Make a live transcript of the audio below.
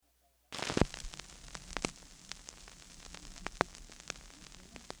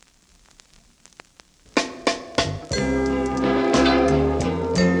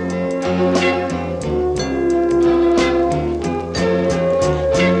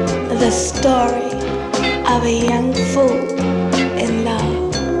story of a young fool in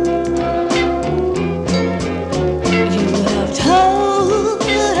love. You have told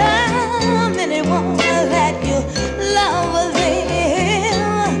how many women that you love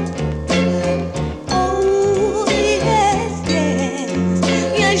them. Oh, yes, yes,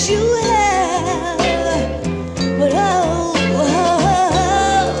 yes, you have. But oh,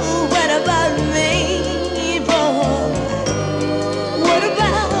 what about me, boy? What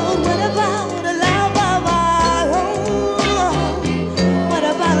about a love of our own?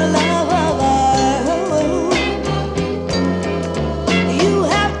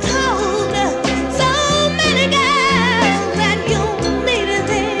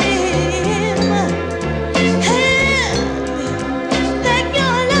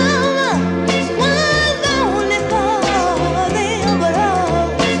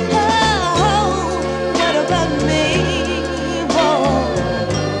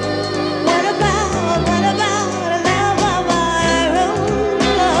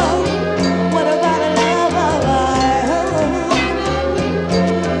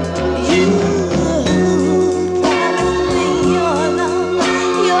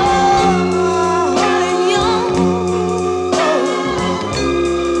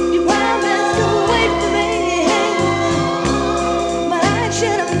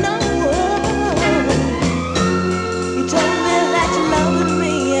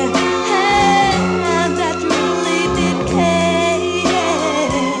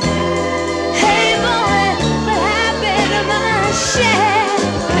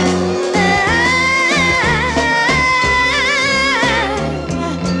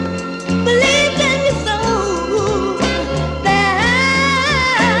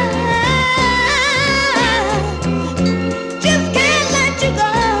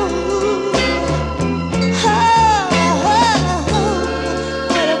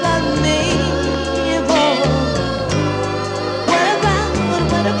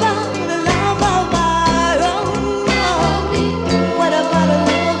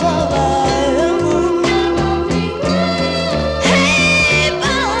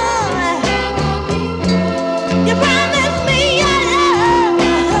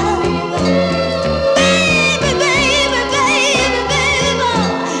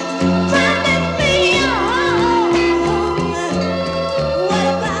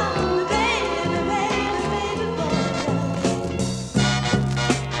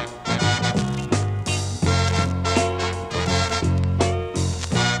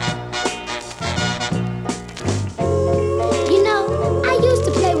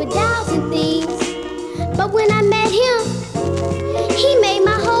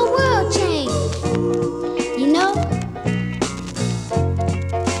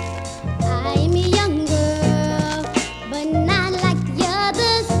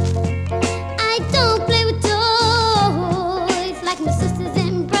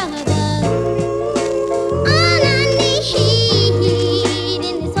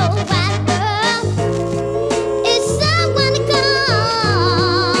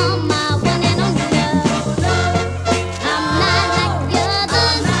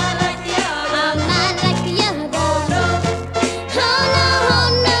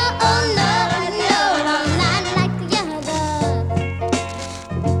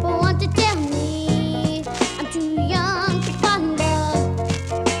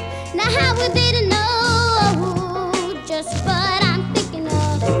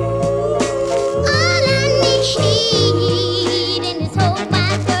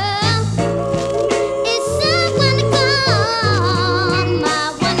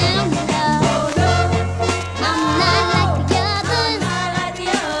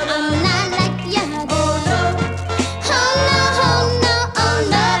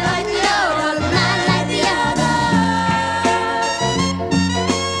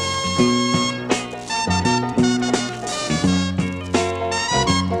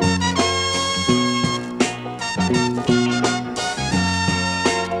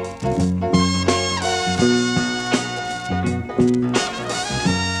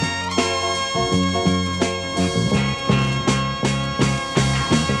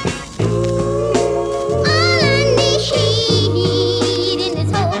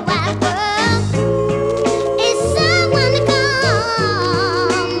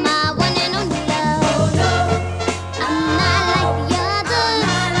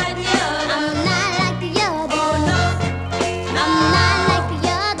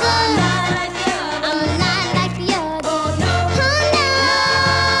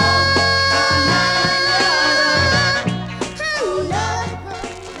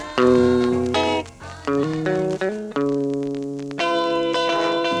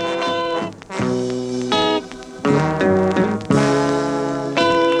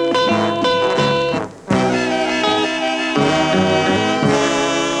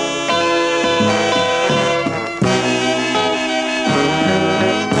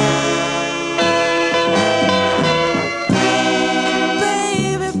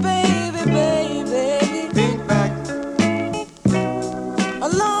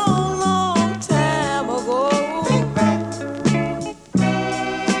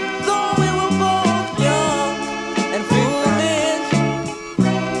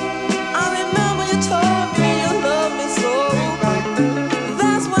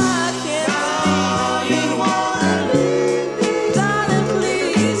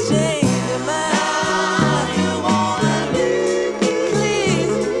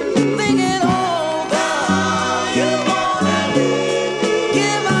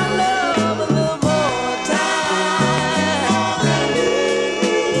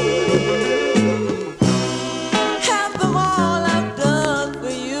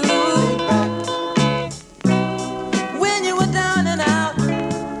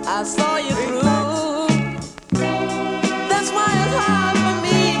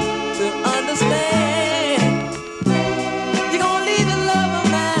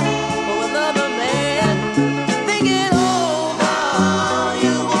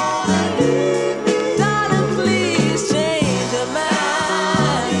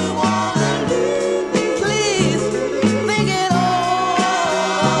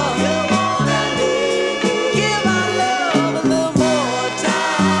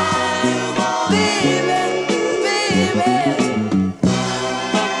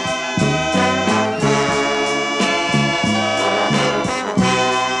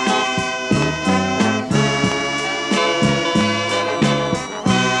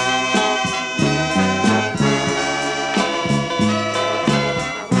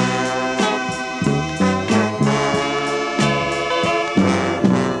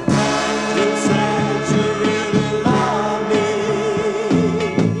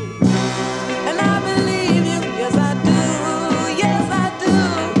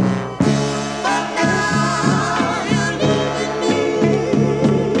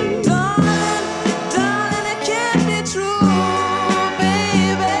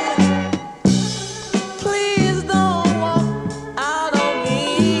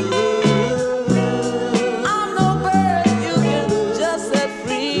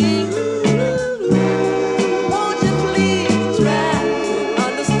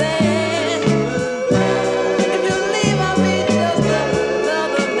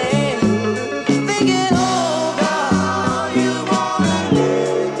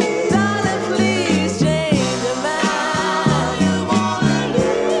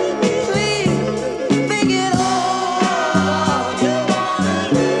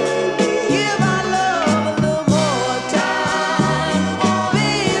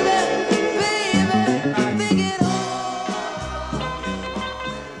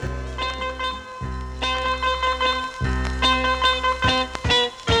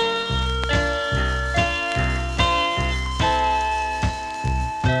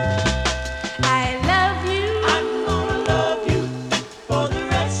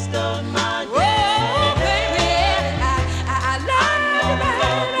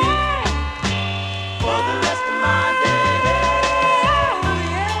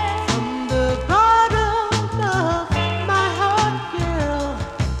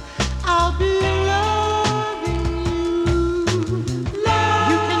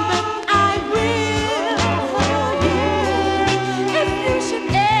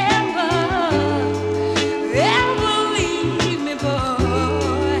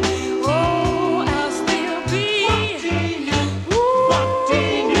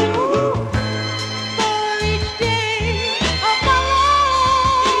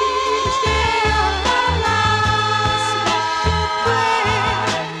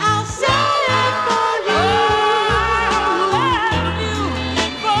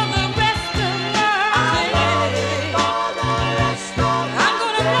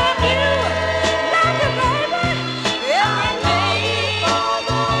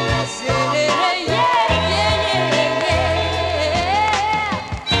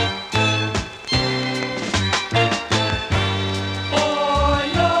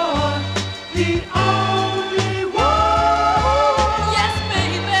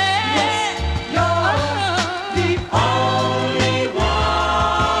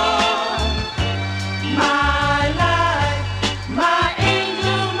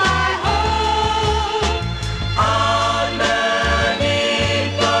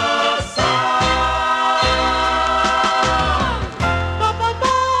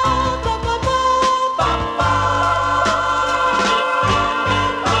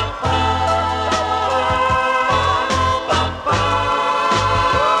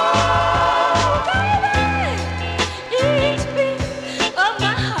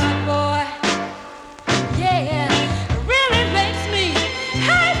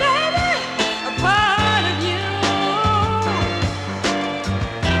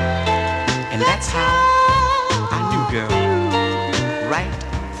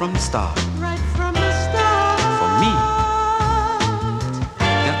 from the start. Right from the start. For me,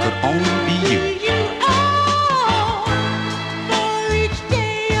 there could only be you. For each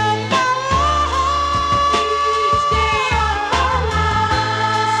day of my life. Each day of my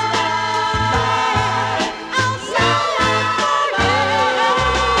life. I'll stand forever.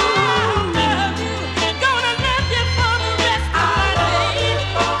 Gonna love you for the rest of my days.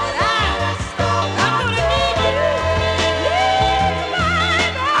 I'm gonna need you.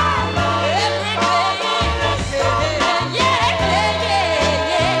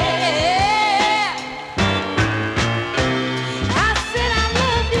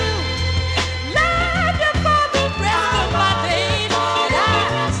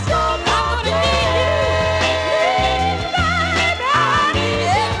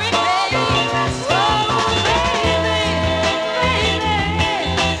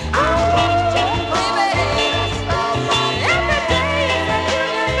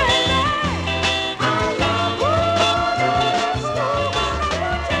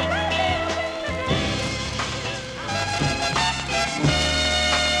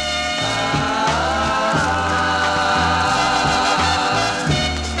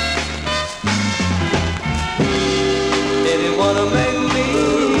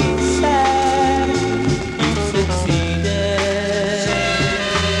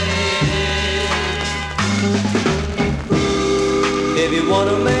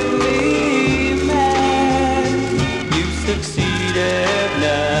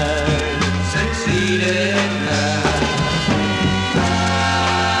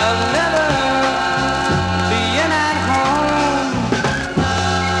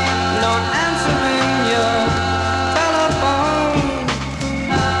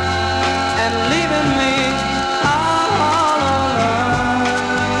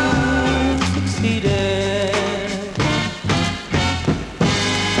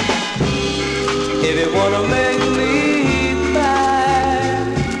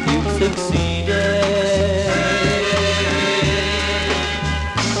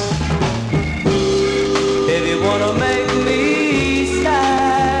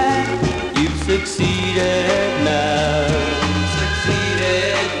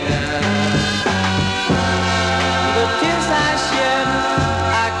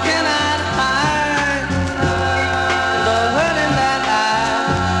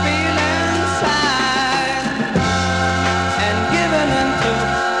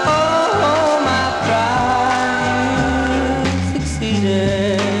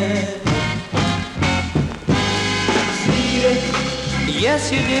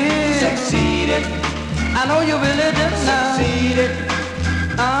 Yes, you did. Succeeded. I know you really did now. Succeeded.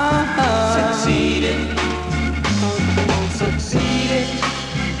 Succeeded. Succeeded.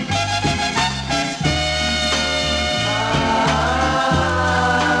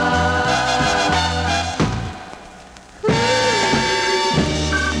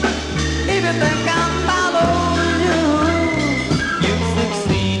 If you think I'm following you, you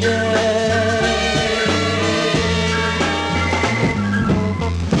succeeded.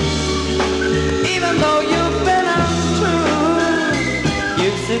 Even though you've been untrue,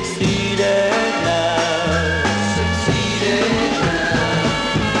 you succeeded now. Succeeded now.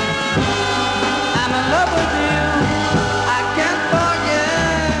 I'm in love with you. I can't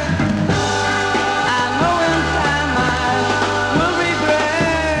forget. I know in time I will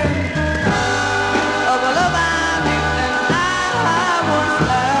regret of the love I knew and I was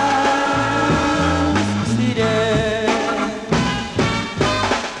succeeded.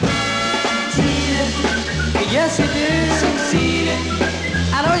 Yes, you did. Succeeded.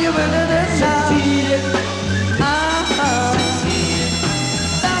 I know you will do this. Succeeded. Succeeded.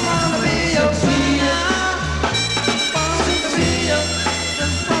 I wanna be your succeeded. Succeeded.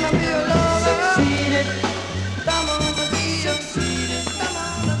 Just wanna be your lover. Succeeded. I wanna be your succeeded. I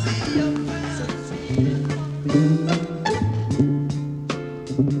wanna be your succeeded.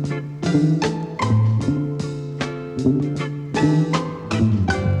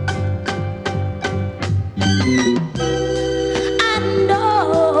 I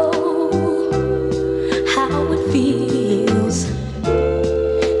know how it feels.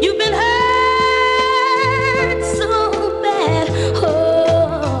 You've been hurt so bad,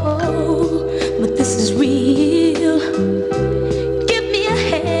 oh, but this is real. Give me a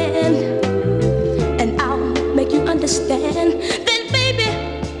hand, and I'll make you understand. Then, baby,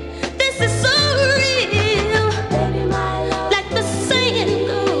 this is so real. Like the saying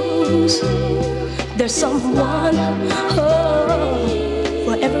goes, there's someone, oh,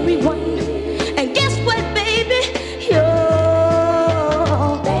 for everyone. And guess what, baby? You're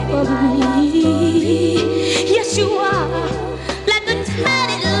for me. Yes, you are. Like a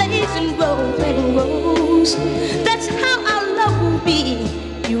tiny and grow and grows. That's how our love will be,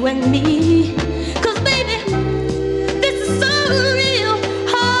 you and me. 'Cause baby, this is so real.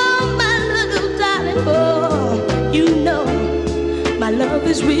 Oh, my little darling, oh, you know my love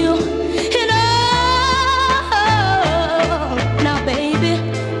is real. And oh, now baby,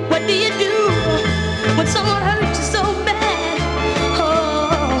 what do you do when someone hurts you so bad?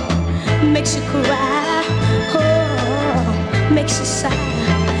 Oh, makes you cry. Oh, makes you sigh.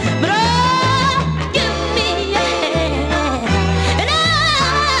 But oh, give me a hand, and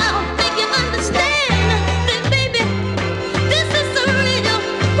I'll make you understand that, baby, this is the real.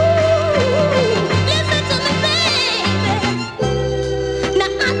 Ooh, listen to me, baby.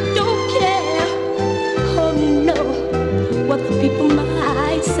 Now I don't care, oh no, what the people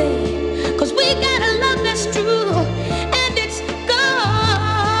might say, 'cause we got a love that's true, and it's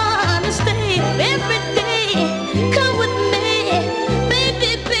gonna stay every day. Come with me,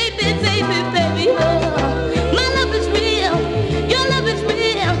 baby, baby, baby, baby, oh. My love is real, your love is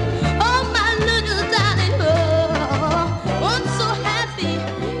real, oh, my little darling, oh. I'm so happy,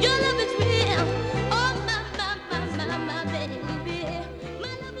 your love is real, oh, my baby.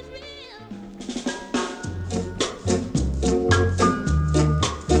 My love is real.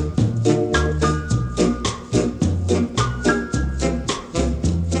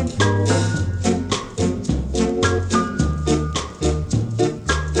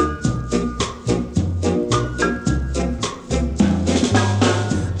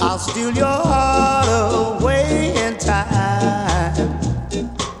 I'll steal your heart away in time.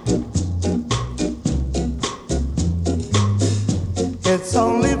 It's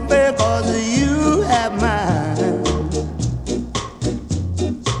only fair 'cause you have mine.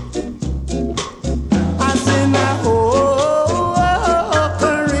 I say now, oh,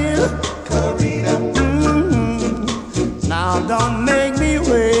 Karina, Karina, now don't make me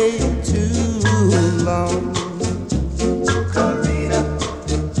wait too long. Karina,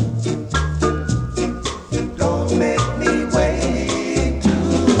 don't make me wait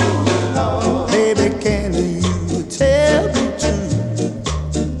too long. Baby, can you tell the truth?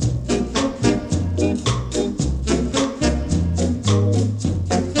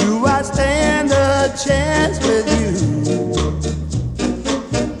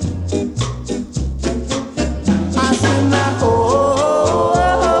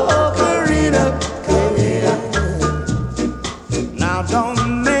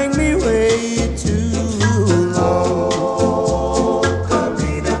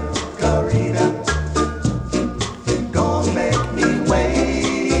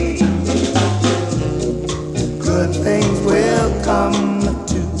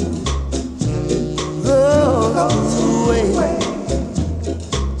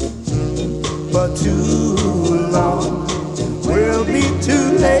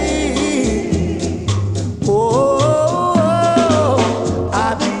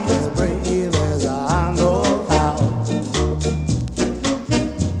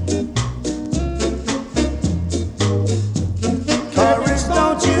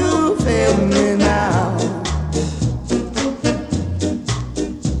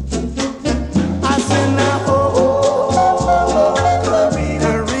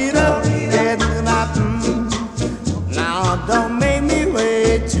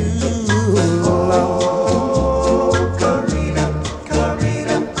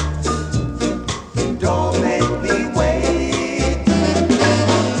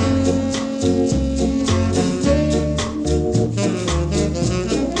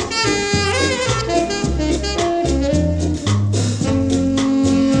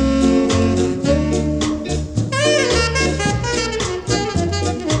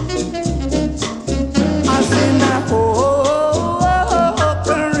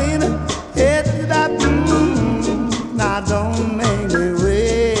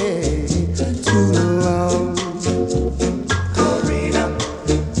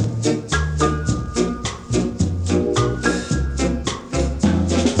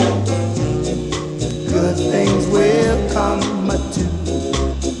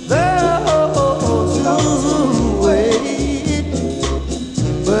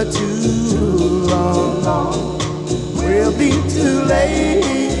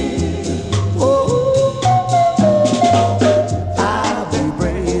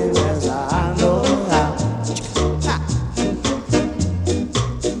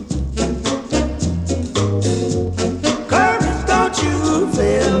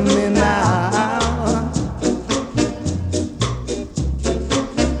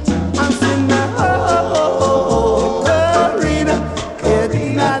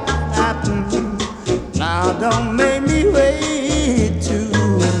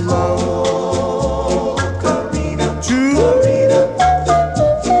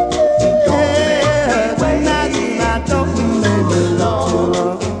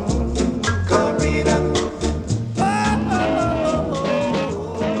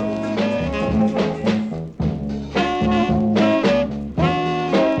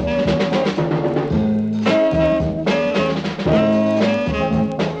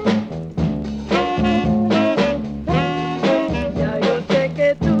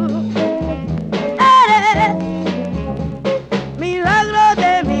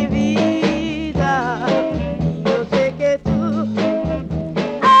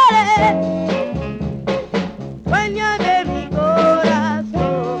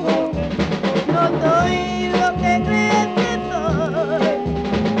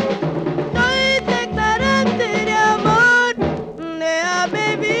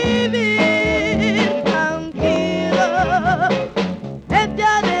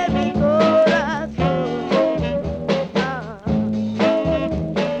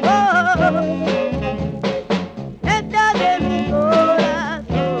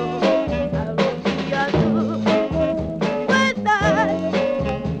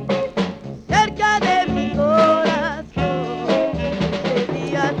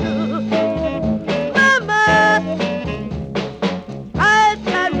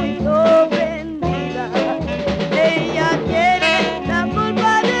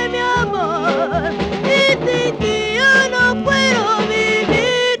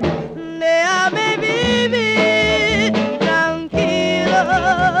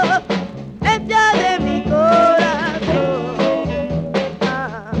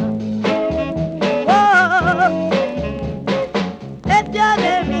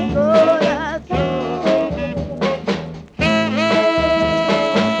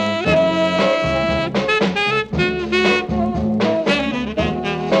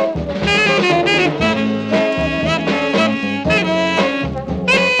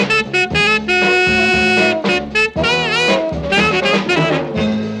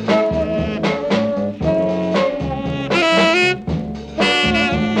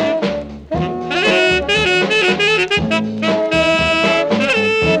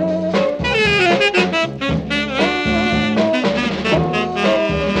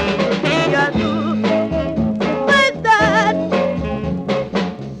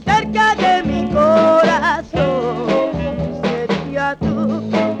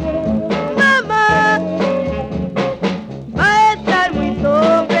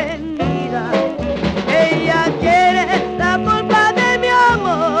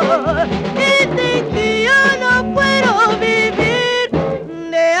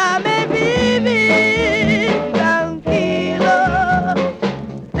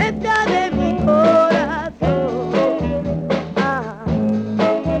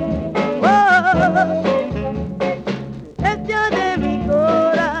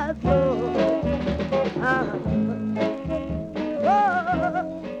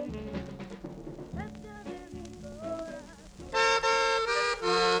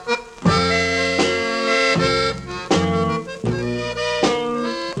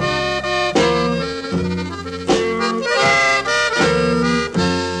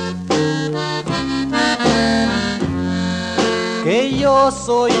 yo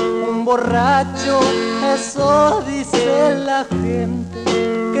soy un borracho, eso dice la gente,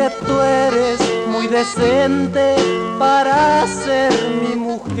 que tú eres muy decente para ser mi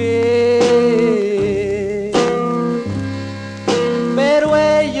mujer. Pero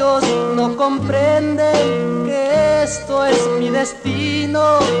ellos no comprenden que esto es mi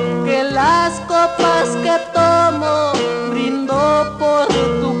destino, que las copas que tomo brindo por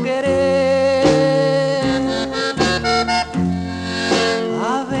tu querer.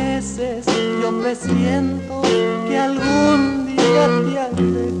 A veces yo presiento que algún día te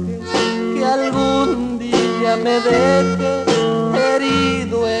alejes, que algún día me dejes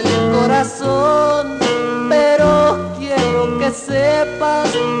herido el corazón, pero quiero que sepas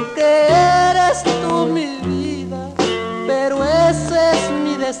que eres tú mi vida, pero ese es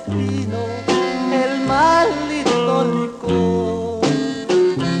mi destino, el maldito licor.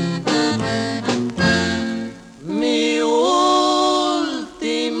 Mi última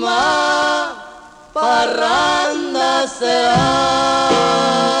parranda será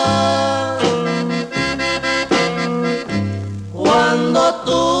cuando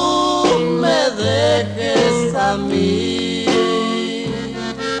tú me dejes a mí.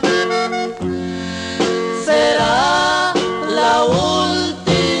 Será la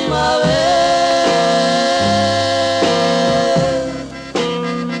última vez,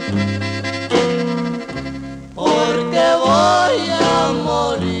 porque voy a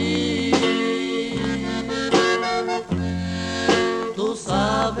morir. Tú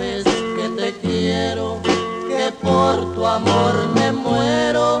sabes que te quiero, que por tu amor me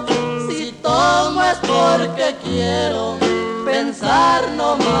muero. Si tomo es porque quiero pensar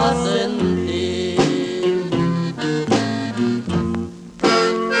no más en ti.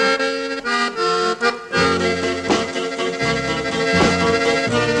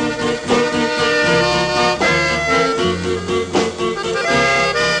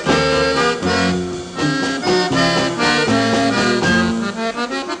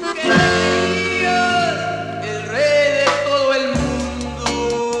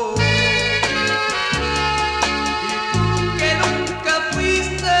 Que nunca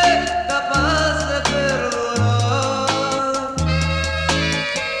fuiste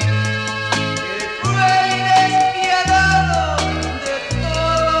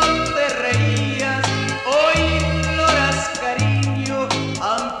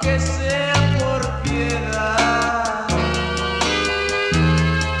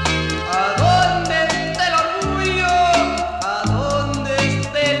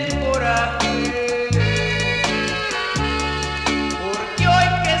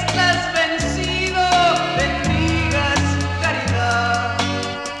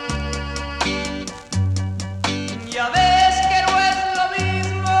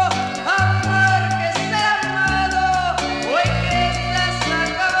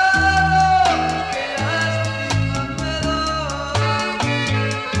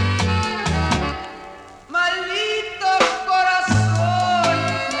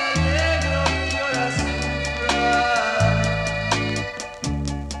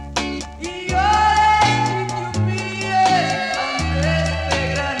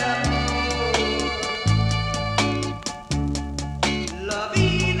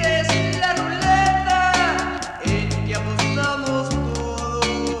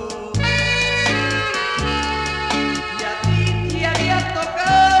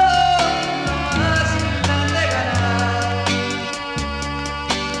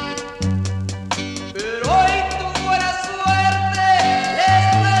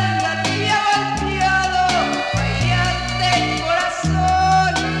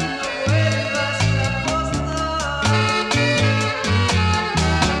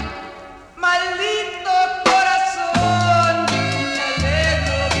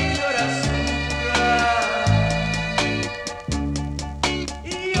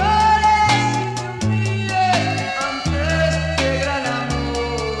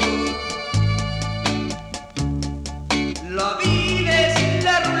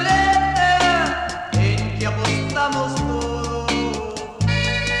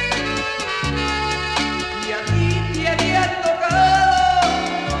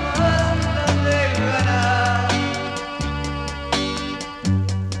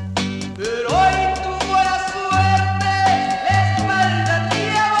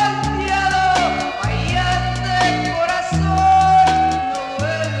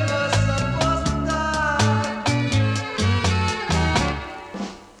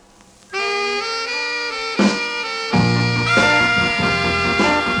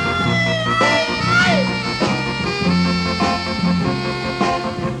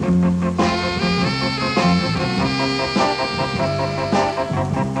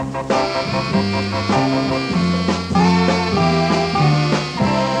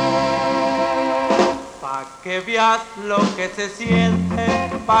Pa' que veas lo que se siente,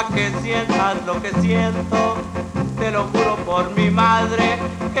 pa' que sientas lo que siento, te lo juro por mi madre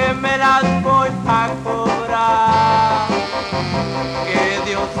que me las voy a cobrar. Que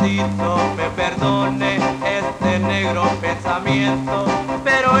Diosito me perdone este negro pensamiento,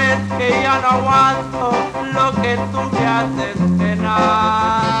 pero es que ya no aguanto lo que tú me haces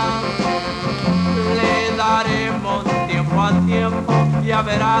penar. Le daremos tiempo a tiempo, ya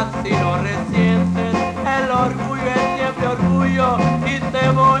verás si lo resientes. El orgullo es siempre orgullo y te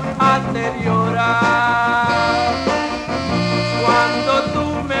voy a hacer llorar. Cuando tú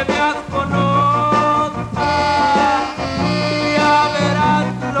me veas con otra, ya verás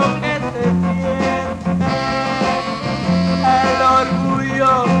lo que se siente. El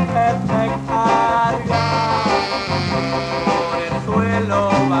orgullo que te carga, por el suelo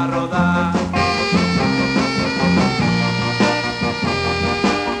va a rodar.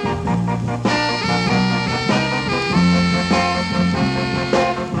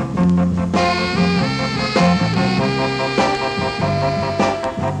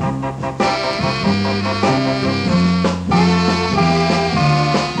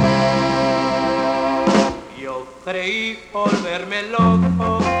 Creí volverme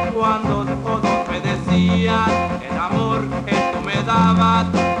loco cuando todos me decían el amor que tú me dabas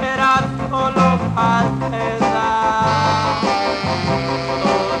era solo falsedad.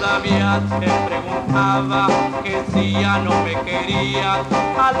 Todavía te preguntaba que si ya no me querías,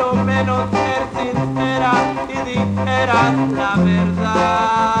 a lo menos ser sincera y dijeras la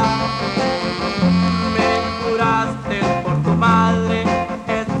verdad. Me juraste por tu madre,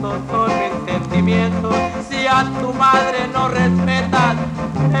 estos son mis sentimientos. Si a tu madre no respetas,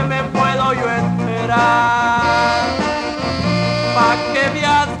 ¿qué me puedo yo esperar? Pa' que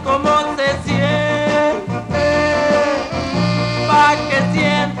veas cómo se siente, pa' que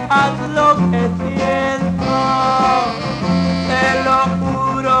sientas lo que siento. Te lo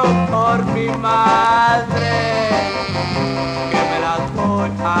juro por mi madre, que me las voy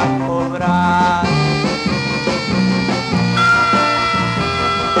a cobrar.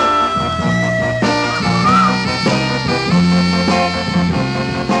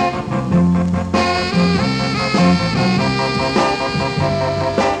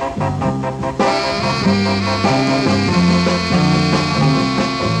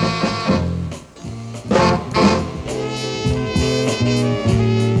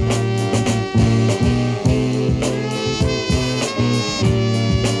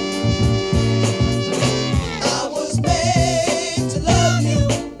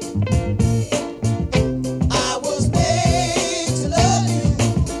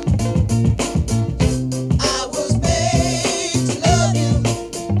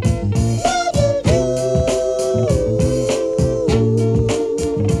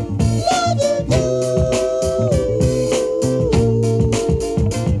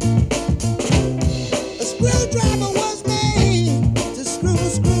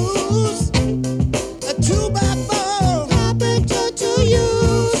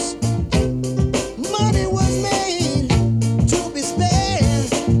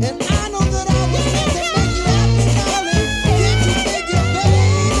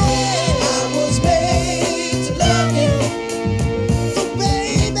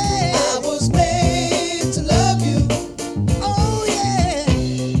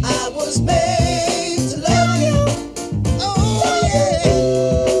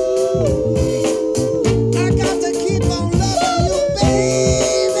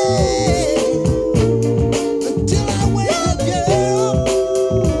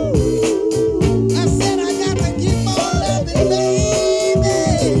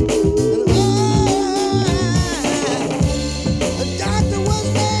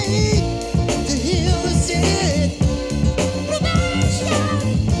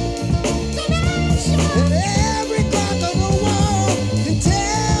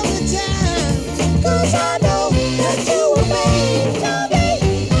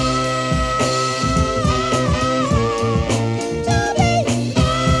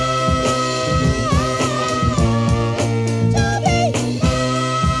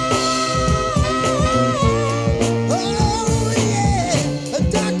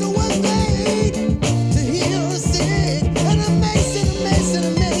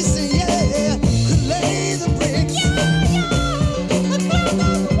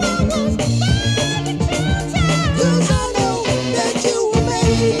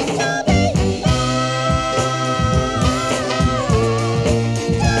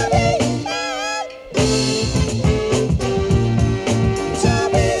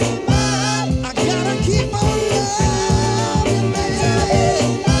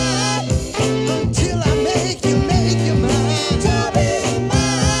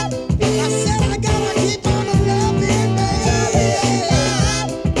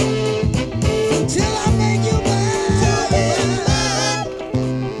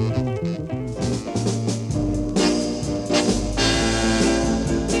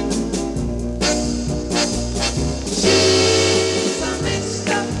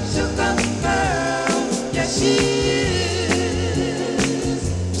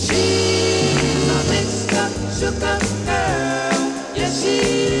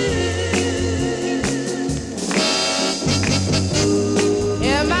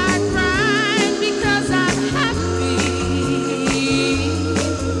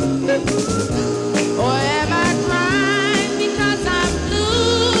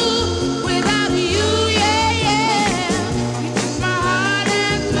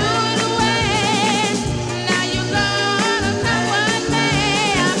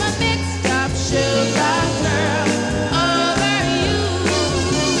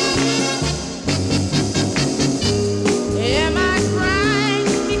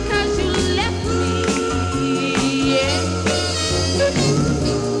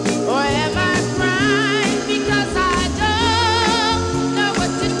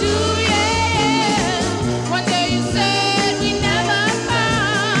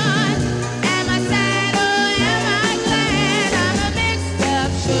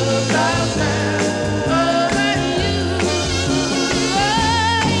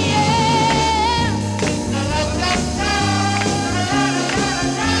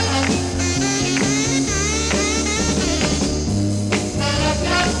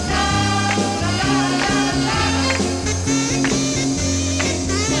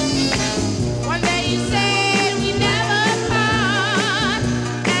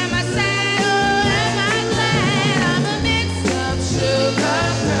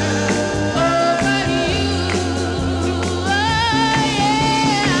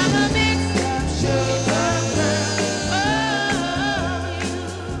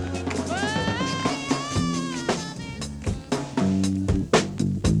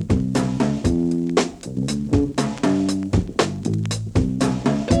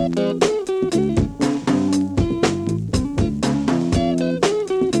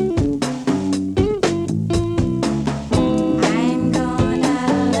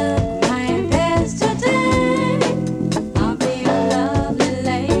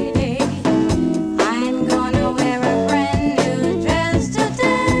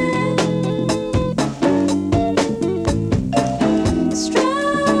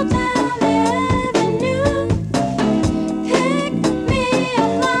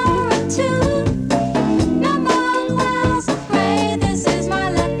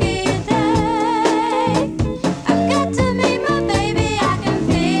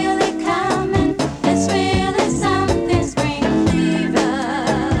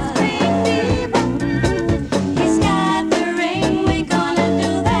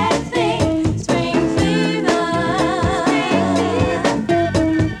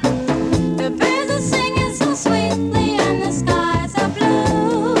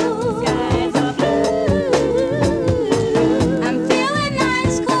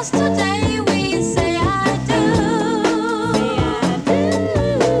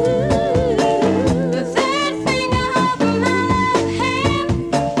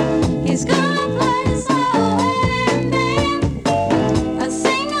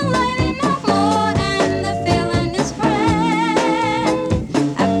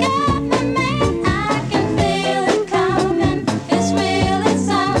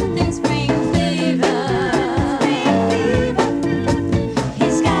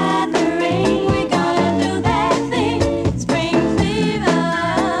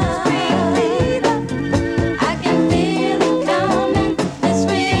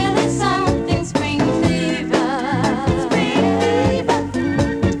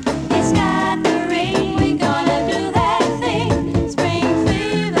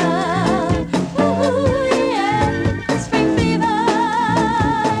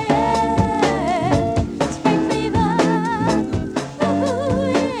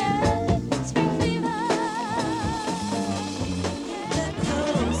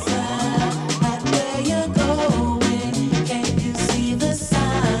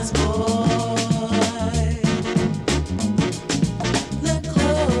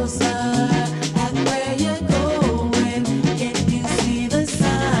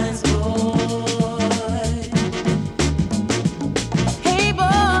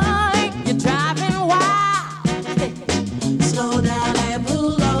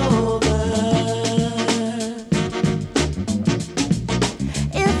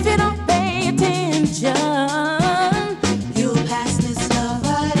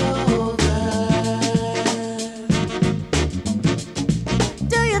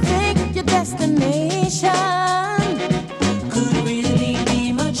 destination could really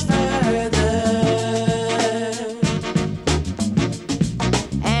be much further.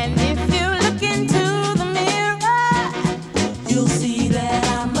 And if you look into the mirror, you'll see that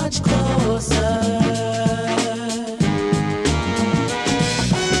I'm much closer.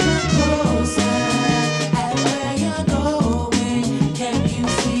 Look closer at where you're going. Can you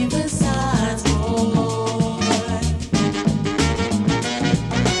see the signs, boy?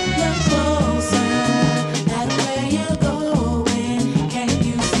 Look closer at where you're going. Can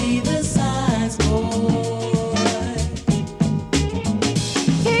you see the signs, boy?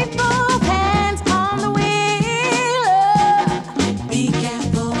 Keep both hands on the wheel. Be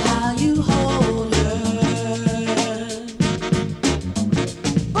careful how you hold her.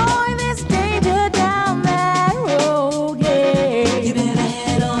 Boy, there's danger down that road, yeah. You better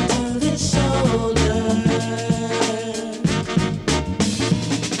head on to the shoulder.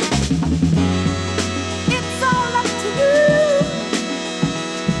 It's all up to you.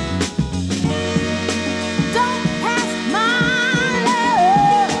 Don't pass my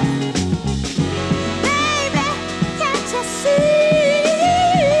love. Baby, can't you see?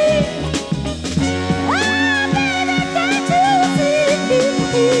 Oh, baby, can't you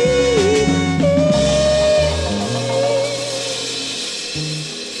see?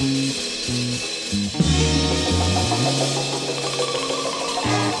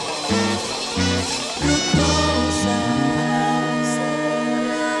 Look closer.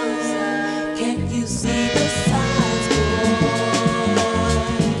 Can you see the signs, boy?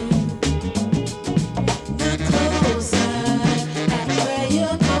 Look closer at where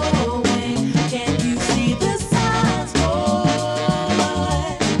you're going. Can you see the signs,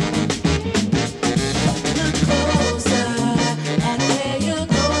 boy? Look closer at where you're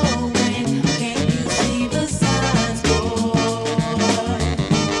going. Can you see the signs, boy?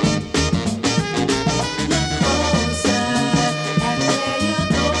 Look closer at where you're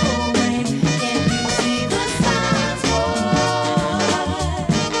going. Can you see the signs, boy?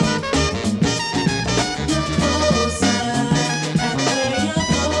 Look closer at where you're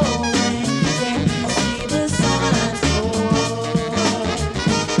going. Can you see the signs, boy?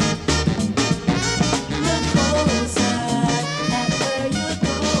 Look closer at where you're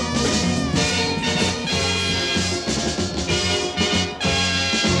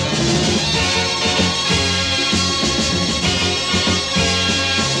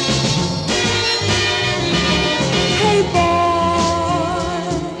Hey boy,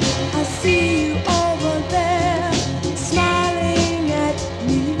 I see you over there smiling at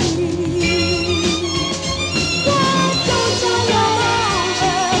me. Why don't you come over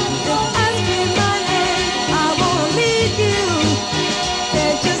and ask me my name? I wanna meet you.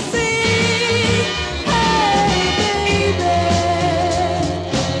 Can't you see? Hey baby,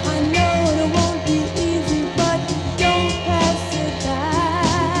 I know it won't be easy, but don't pass it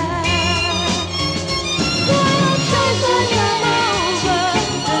by. Well, take me come over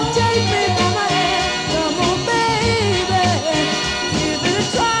and take me by my hand. Come on, baby, give it a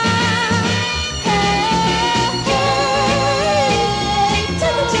try. Hey,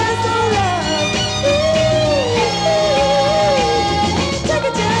 take a chance on love. Take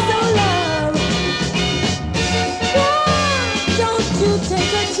a chance on love. Why don't you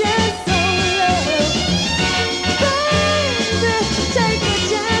take a chance on love? Baby, take a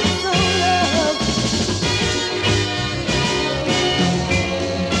chance on love.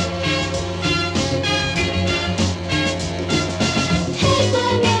 Hey,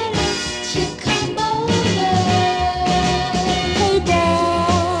 boy, why don't you come over? Hey,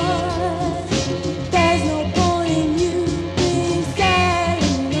 boy, there's no point in you being sad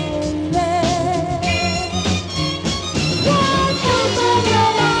and lonely. Why don't you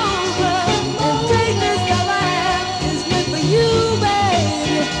come over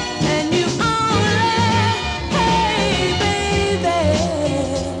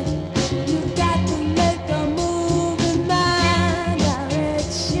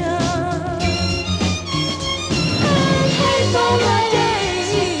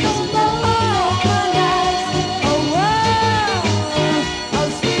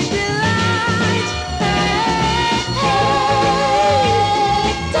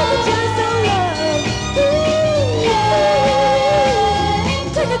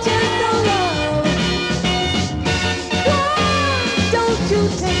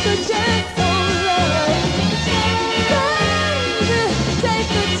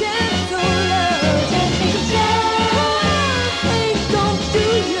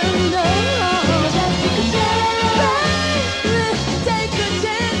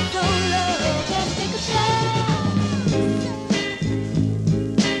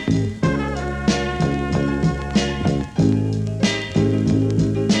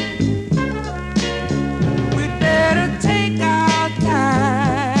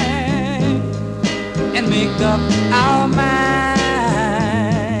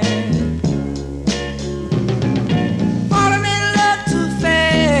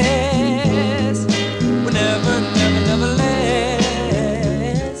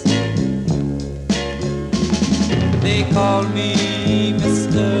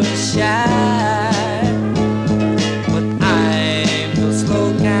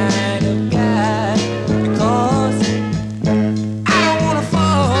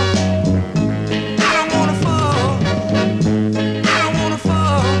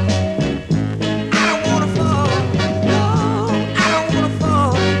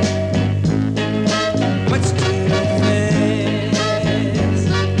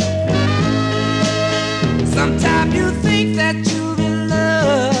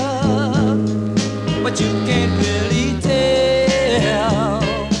but you can't really tell.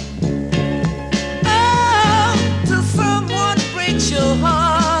 Oh, till someone breaks your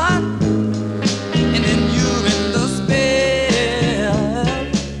heart, and then you're in the spell.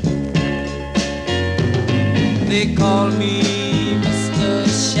 They call me Mr.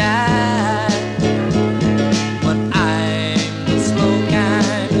 Shy, but I'm the slow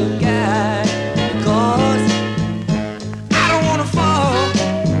kind of guy, because I don't wanna fall.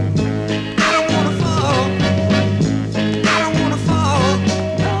 I don't wanna fall. I don't wanna fall.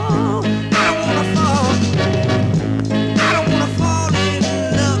 No, I don't wanna fall. I don't wanna fall in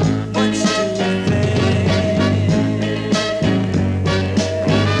love much too fast.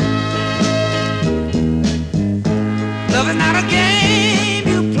 Love is not a game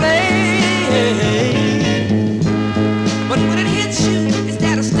you play, but when it hits you, it's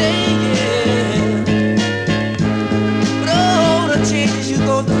there to stay. But all the changes you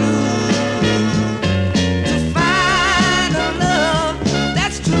go through to find a love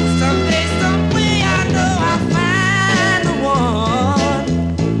that's true. Someday, some way, I know I'll find the one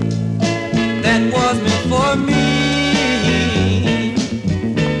that was meant for me.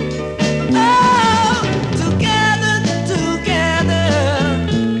 Oh, together, together,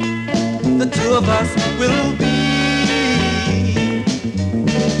 the two of us will be.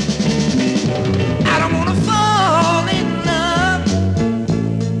 I don't wanna fall in love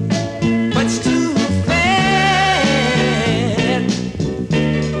much too fast.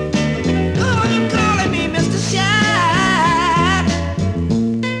 Oh, you're calling me Mr. Shy.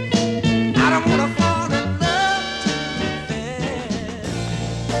 I don't wanna fall in love too fast.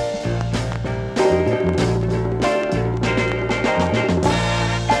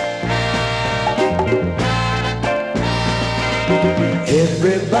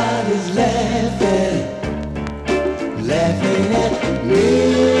 Everybody's laughing, laughing at me.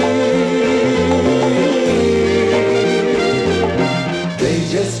 They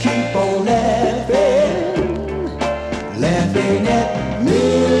just keep on laughing, laughing at me.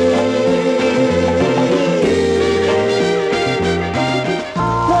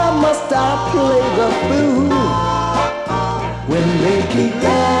 Why must I play the fool when they keep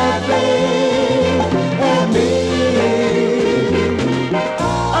laughing at me?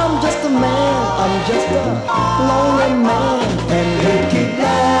 I'm just a man, I'm just a lonely man, and they keep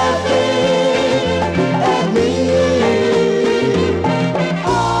laughing at me.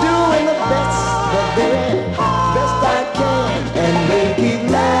 Doing the best, the very best I can, and they keep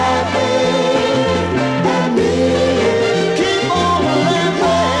laughing at me. Keep on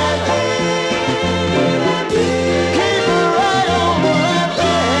laughing, keep right on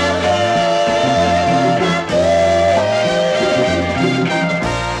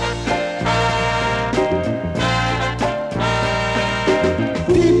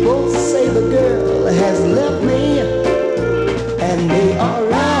People say the girl has left me, and they are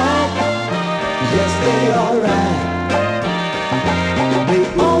right. Yes, they are right. They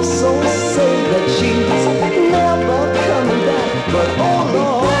also say that she's never coming back. But oh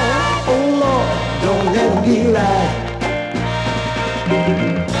Lord, don't let it be right.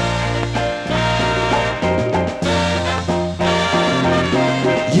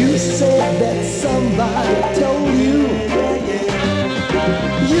 You said that somebody told you.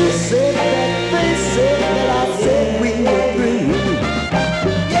 You said that they said that I said we were through.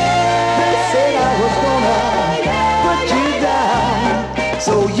 They said I was gonna put you down,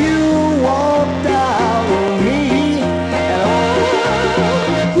 so you walked out on me.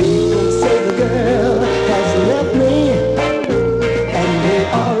 And people say the girl has left me, and they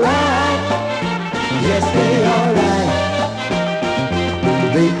are right. Yes, they are right.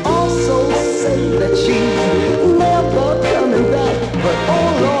 They also say that she's never coming back. But oh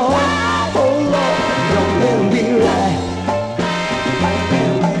Lord, don't let me be right.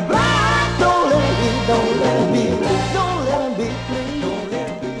 Don't let me be right. Don't let me be free. Don't let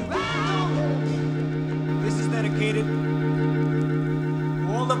me be right. This is dedicated to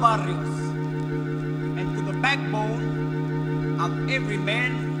all the barrios and to the backbone of every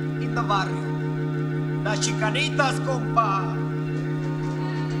man in the barrio. The Chicanitas, compa.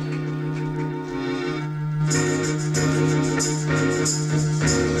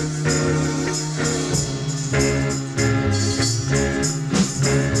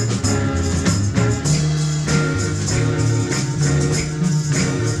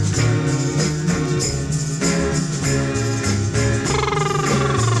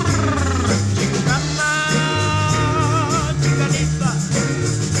 Chicanita,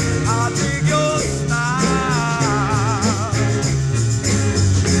 adiós.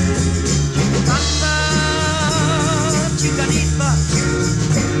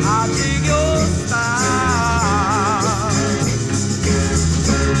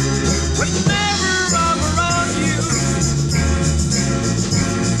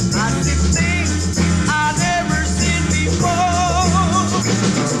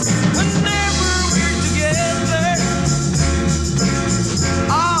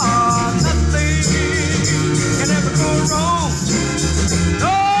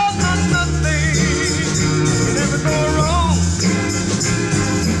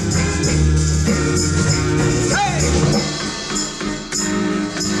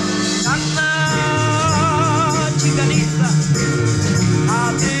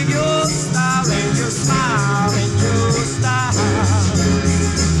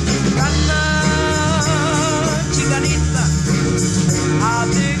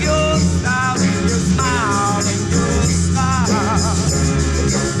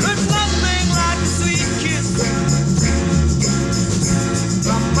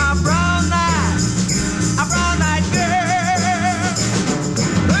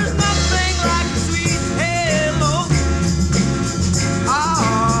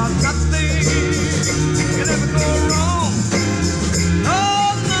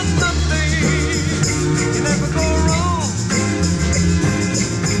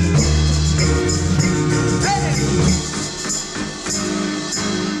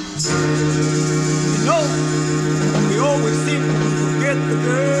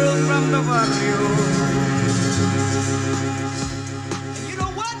 the barrio. And you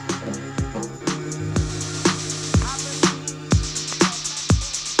know what?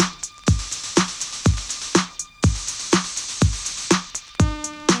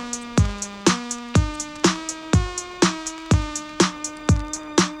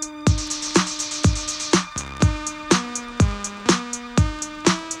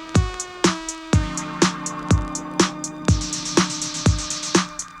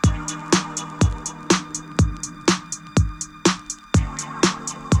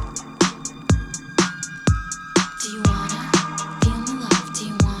 Do you wanna feel my love? Do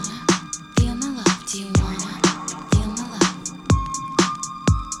you wanna feel my love? Do you wanna feel my love?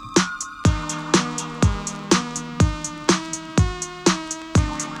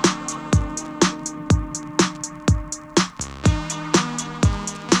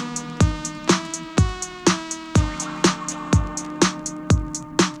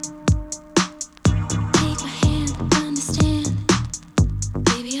 Take my hand, understand,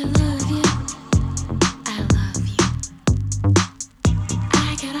 baby, I love you. I love you.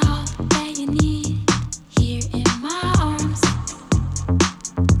 I got all that you need here in my arms.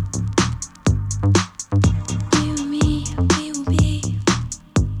 You and me, we will be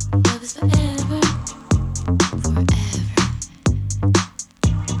lovers forever, forever.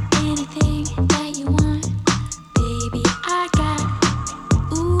 Anything that you want, baby, I got.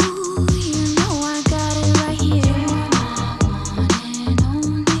 Ooh, you know I got it right here. My one and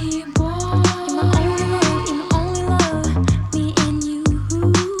only boy. You're my only love, me and you.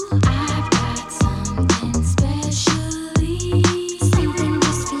 I've got something specially, something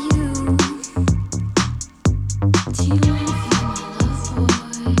just for you. Do you wanna feel my love,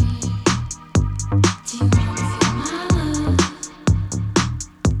 boy? Do you wanna feel my love?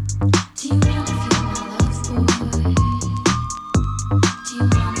 Do you wanna feel my love, boy? Do you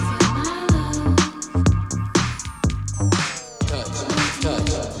wanna feel my love?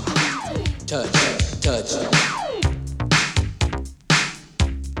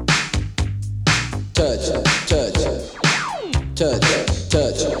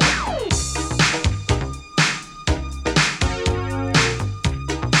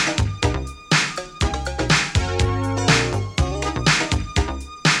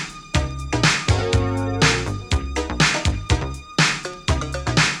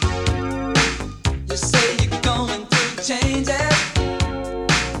 You say you're going through changes.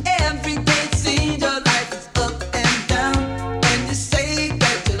 Every day it seems your life is up and down. And you say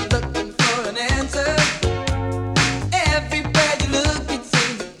that you're looking for an answer. Everywhere you look, it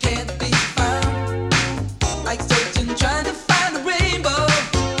seems you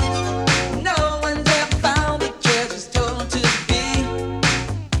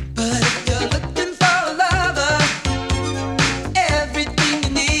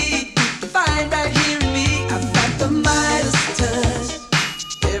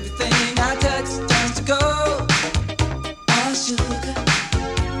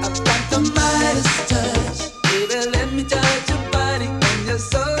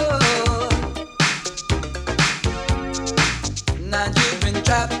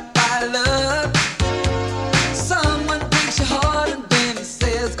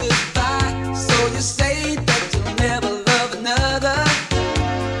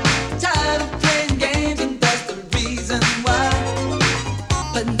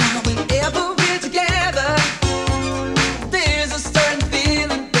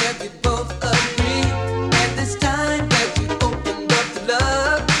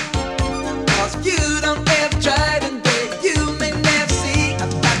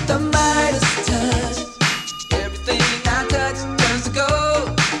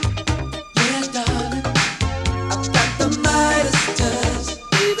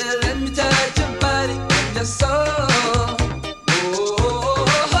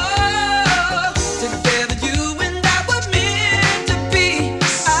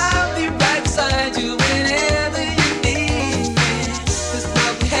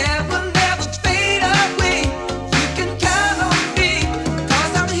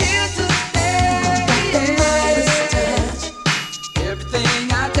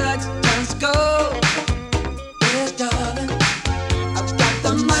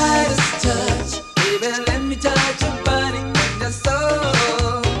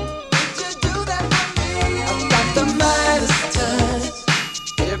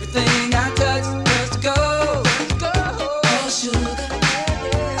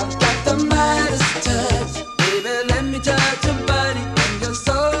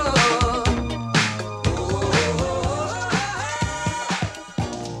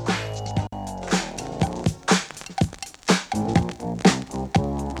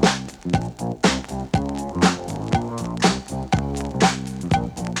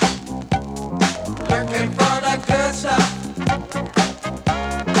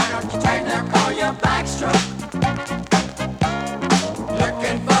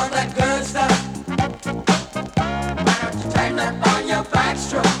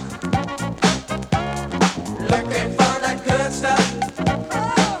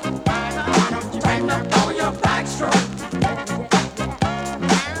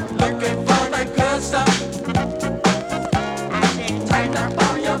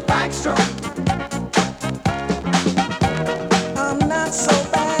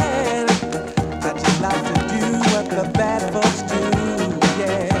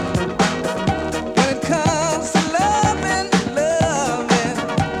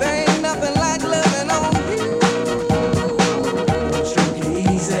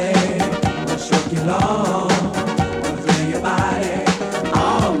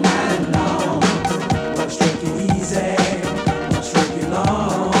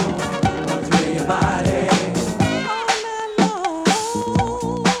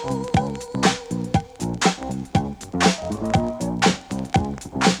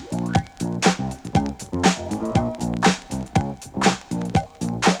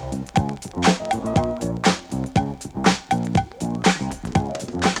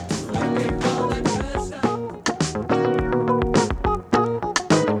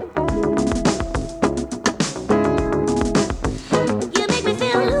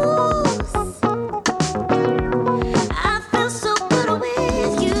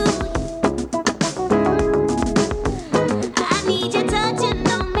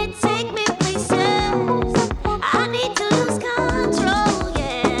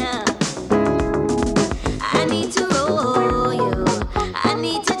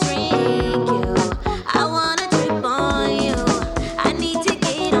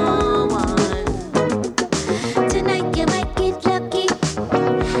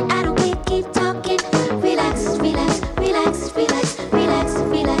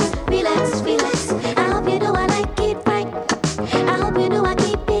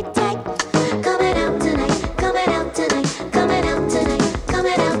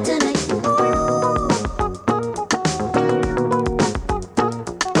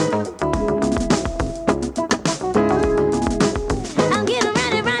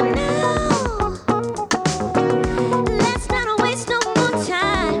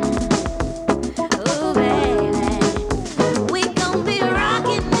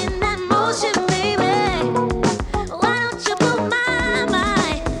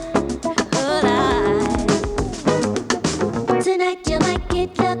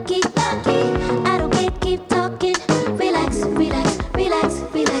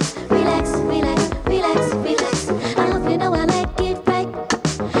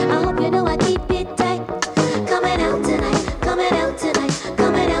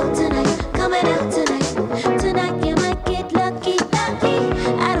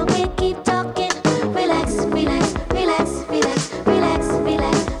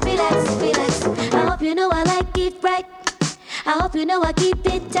You know I keep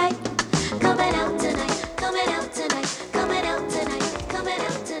it tight. Coming out tonight, coming out tonight, coming out tonight, coming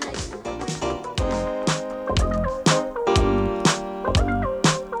out tonight.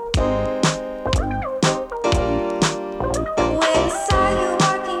 When I saw you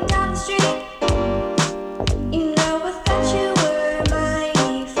walking down the street, you know I thought you were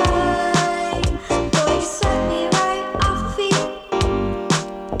mighty fine. Boy, you swept me right off my feet.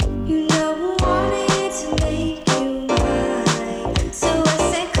 You know I wanted to make you mine. So I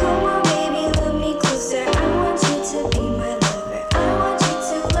said, come on, baby, love me closer. I want you to be my lover. I want you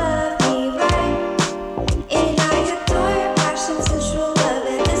to love me right. And I adore your passion, sensual love,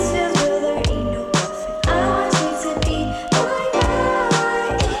 and this feels real, there ain't no bluffing. I want you to be my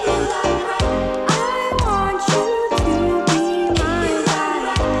guy. If you love me right, I want you to be my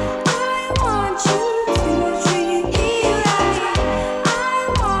guy. I want you to treat me right. I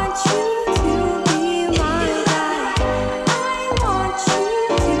want you to be my guy. I want you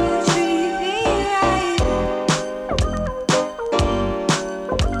to treat me right.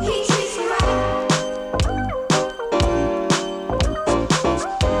 He treats me right.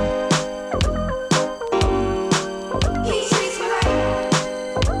 He treats me right.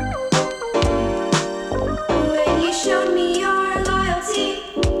 When you showed me your loyalty,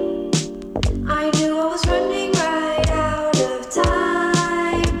 I knew I was running right out of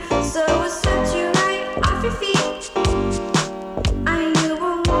time. So I swept you right off your feet. I knew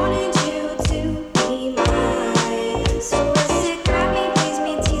I wanted you to be mine. So I said, grab me, please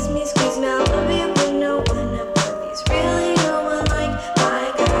me, tease me, squeeze me. I love you, but no one above you's really no one like my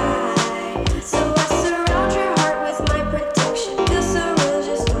guy. So I surround your heart with my protection. Feel so real,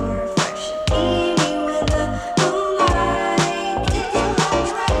 just no reflection. Meet me when the moonlight. If you love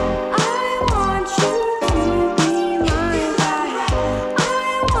me right, I want you to be my guy. I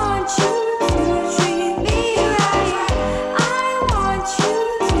want you to treat me right. I want you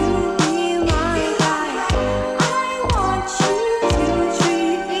to be my guy. I want you to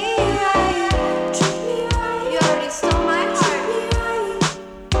treat me right. Treat me right. You already stole my heart.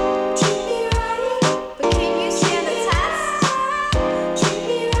 Treat me right. But can you stand the test? Treat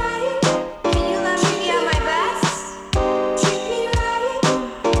me right. Can you let me be at my best? Treat me right.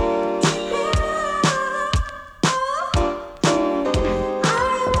 Treat me right. I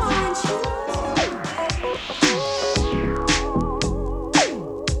want you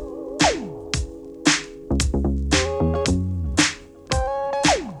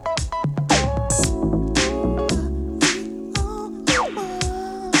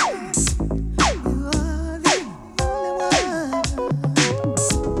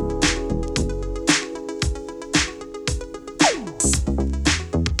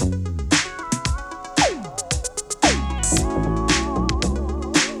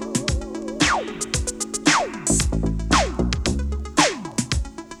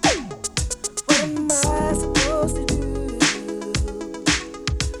What am I supposed to do?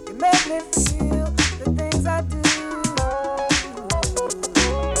 You make me feel the things I do.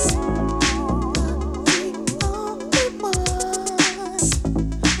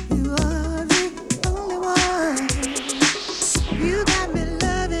 You are the only one. You got me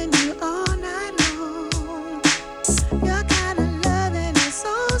loving you all night long. Your kind of loving is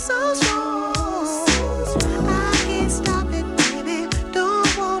so, so strong. I can't stop it, baby.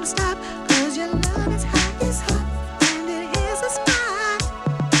 Don't wanna stop, 'cause your love is hot, and it hits the spot.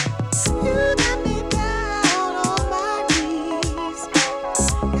 You got me down on my knees.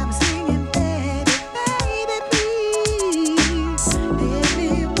 Got me singing, baby, baby, please. Baby,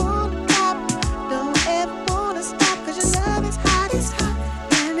 won't stop, don't ever wanna stop, 'cause your love is hot,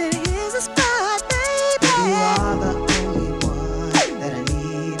 and it hits the spot, baby. You are the only one that I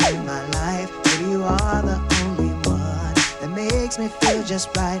need in my life. Baby, you are the only one that makes me feel just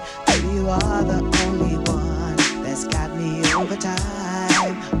right. Baby, you are the only one that's got me over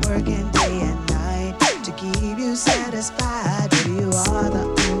time, working day and night to keep you satisfied. Baby, you are the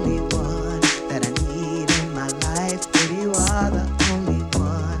only one that I need in my life. Baby, you are the only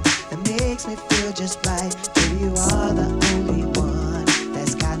one that makes me feel just right. Baby, you are the only one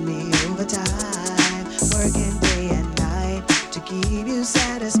that's got me over time, working day and night to keep you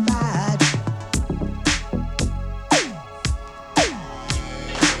satisfied.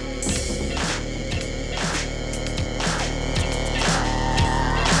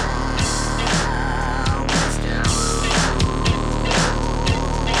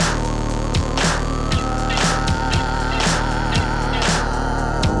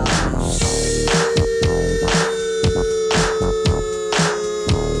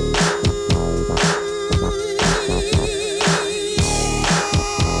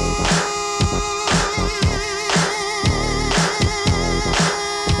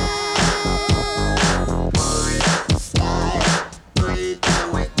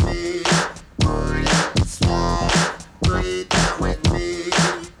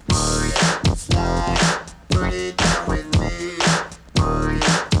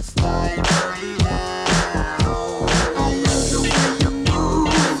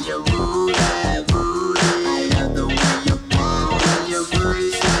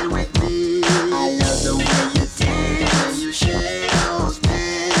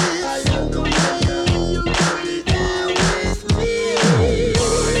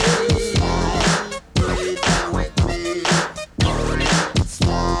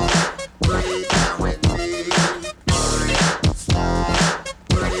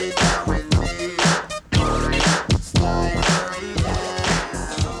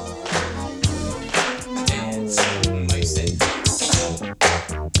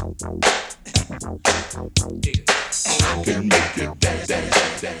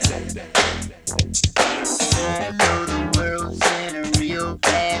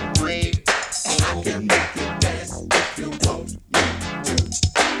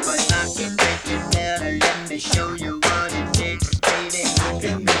 show you what it takes, baby. I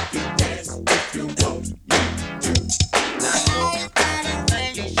can make you dance if you want me to. Now everybody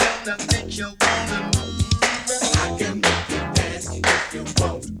think you show the bitch you wanna move. I can make you dance if you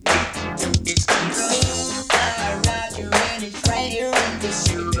want me to. It's control, I ride you and it's right here in the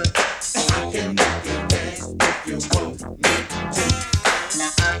shoe. I can make you dance if you want me to.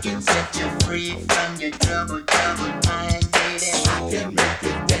 Now I can set you free from your trouble mind, baby. I can make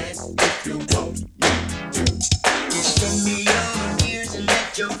you dance if you want me to. Just give me your ears and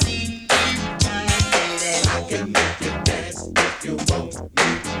let your feet in time, baby. I can make you dance if you want me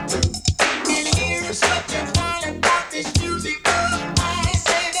to. And here's what you find about this music of mine,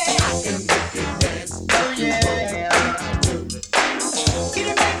 baby. I can make you dance.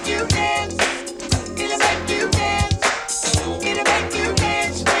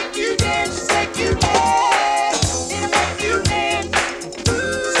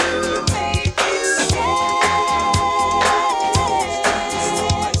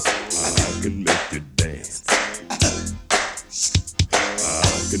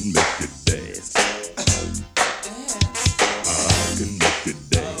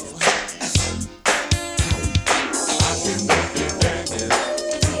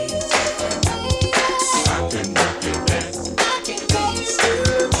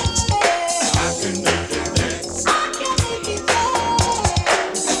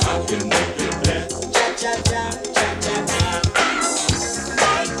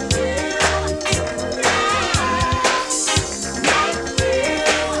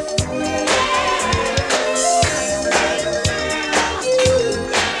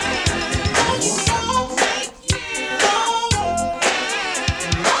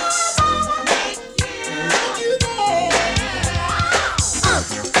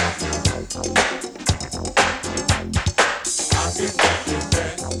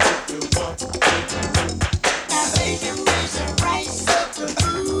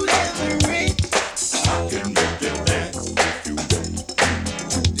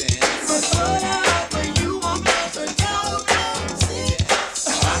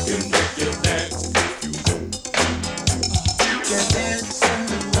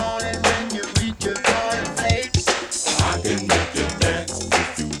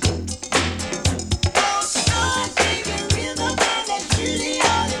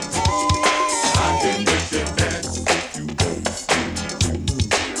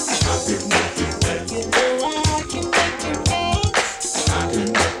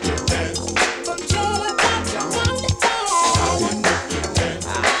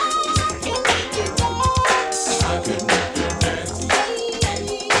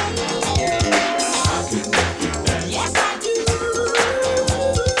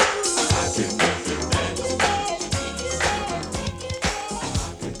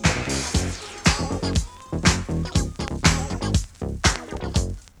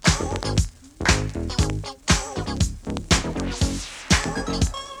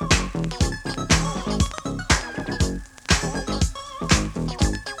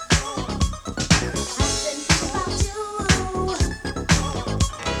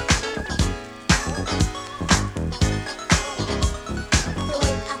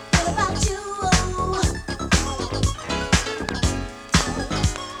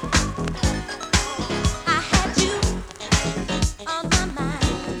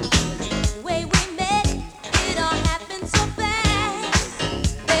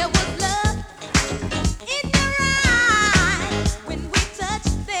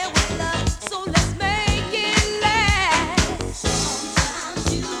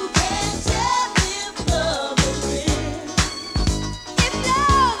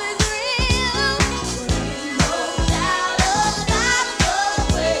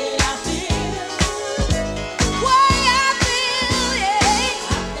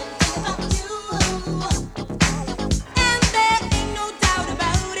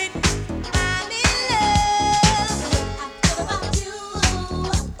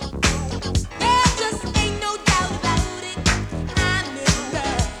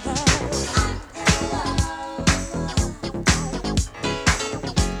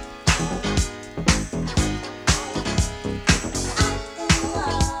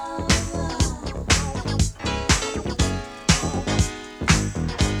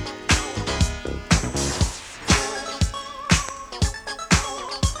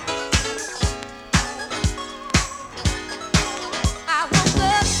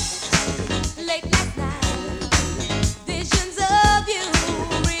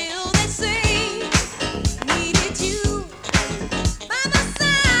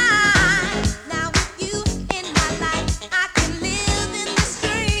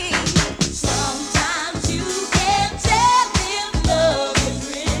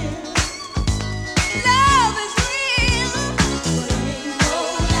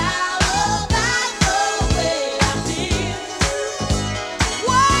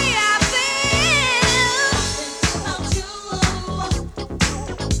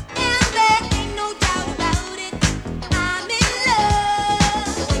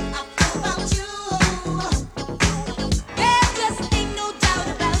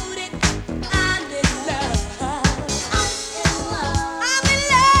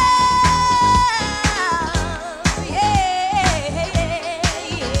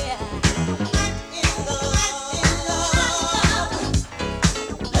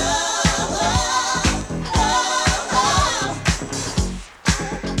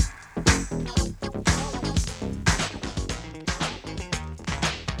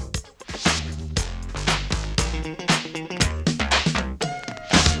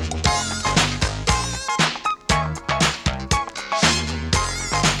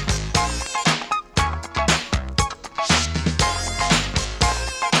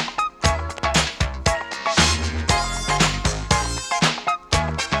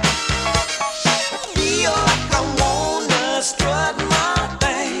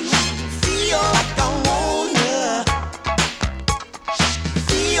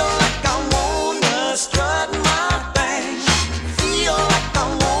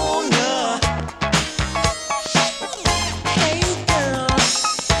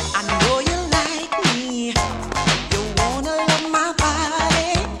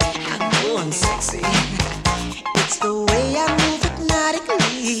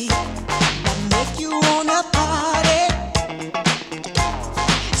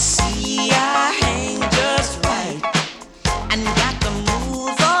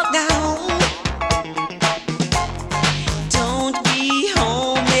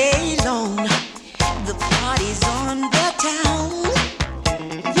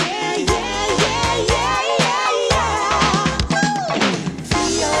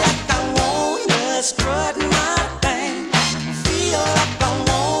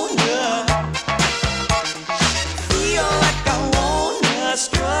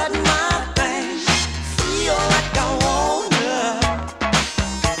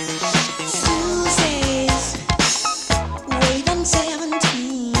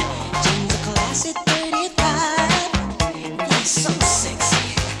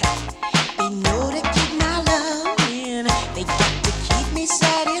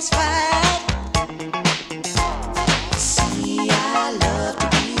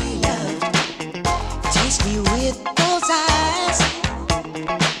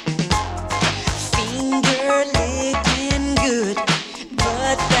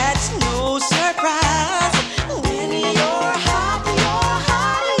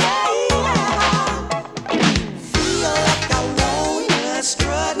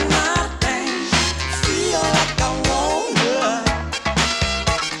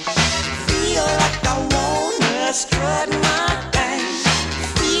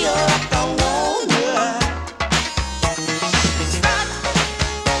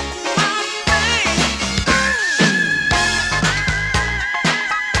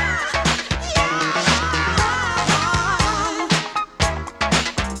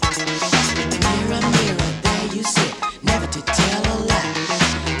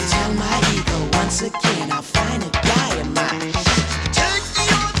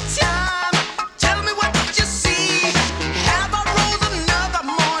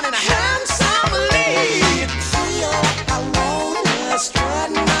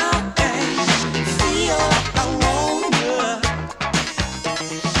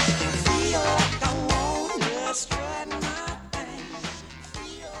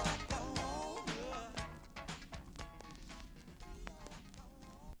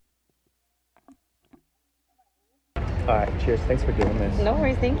 All right, cheers. Thanks for doing this. No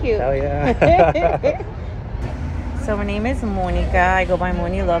worries, thank you. Hell yeah. So my name is Monica. I go by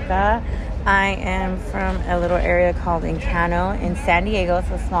Moni Loca. I am from a little area called Encano in San Diego. It's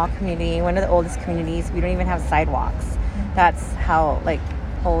a small community, one of the oldest communities. We don't even have sidewalks. That's how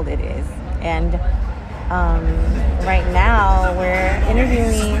old it is. And right now we're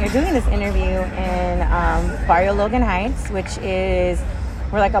doing this interview in Barrio Logan Heights, which is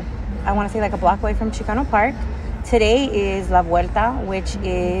I want to say a block away from Chicano Park. Today is La Vuelta, which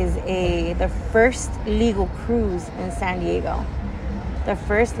is the first legal cruise in San Diego. The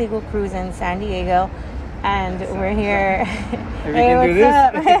first legal cruise in San Diego. And we're here. Hey, what's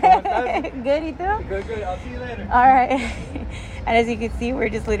up? Good, you too? Good. I'll see you later. All right. And as you can see, we're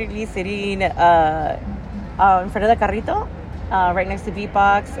just literally sitting in front of the carrito, right next to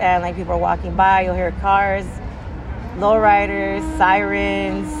beatbox, and people are walking by. You'll hear cars, lowriders,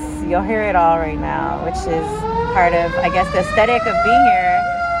 sirens. You'll hear it all right now, which is part of, I guess, the aesthetic of being here.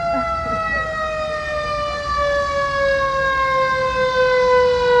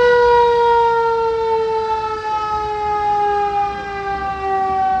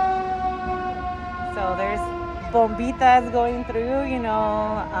 So there's bombitas going through,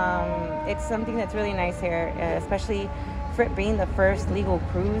 it's something that's really nice here, especially for it being the first legal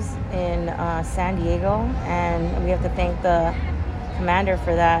cruise in San Diego. And we have to thank the commander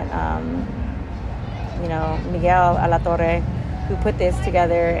for that, Miguel Alatorre, who put this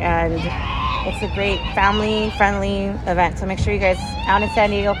together. And it's a great family-friendly event. So make sure you guys out in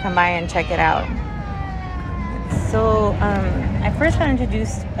San Diego come by and check it out. So I first got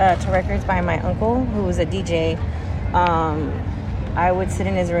introduced to records by my uncle, who was a DJ. I would sit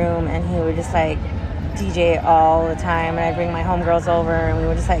in his room and he would just DJ all the time, and I'd bring my homegirls over and we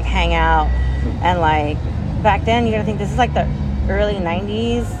would just hang out. And back then, you gotta think this is the early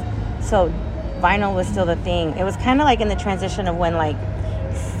 90s, so vinyl was still the thing. It was kind of in the transition of when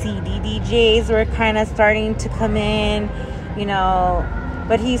CD DJs were kind of starting to come in,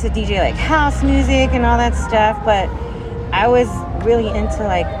 but he used to DJ house music and all that stuff. But I was really into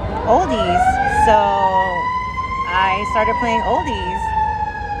oldies, so I started playing oldies.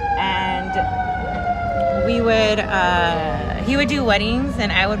 And he would do weddings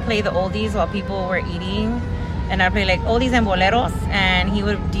and I would play the oldies while people were eating, and I'd play oldies and boleros, and he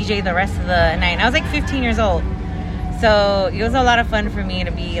would DJ the rest of the night. And I was 15 years old, so it was a lot of fun for me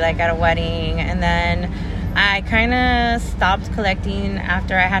to be at a wedding. And then I kind of stopped collecting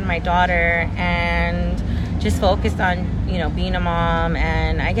after I had my daughter and just focused on being a mom.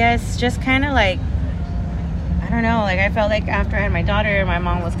 And I guess just kind of I don't know, I felt after I had my daughter, my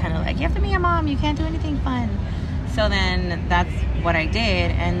mom was kind of you have to be a mom, you can't do anything fun. So then that's what I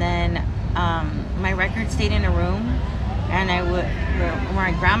did. And then my record stayed in a room, and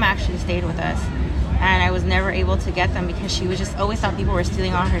my grandma actually stayed with us, and I was never able to get them because she was just always thought people were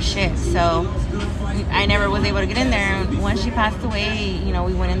stealing all her shit. So I never was able to get in there. And once she passed away,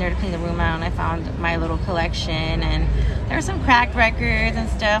 we went in there to clean the room out, and I found my little collection, and there were some cracked records and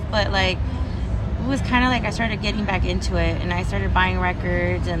stuff, but it was kind of I started getting back into it, and I started buying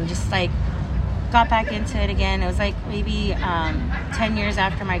records and just got back into it again. It was maybe 10 years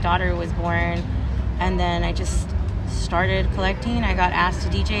after my daughter was born, and then I just started collecting. I got asked to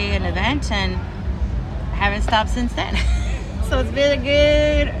DJ an event, and I haven't stopped since then. So it's been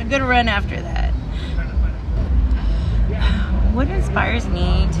a good run after that. What inspires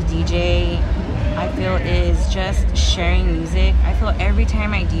me to DJ, I feel, is just sharing music. I feel every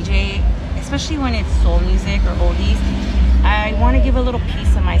time I DJ, especially when it's soul music or oldies, I want to give a little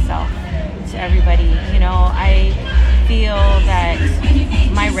piece of myself to everybody. I feel that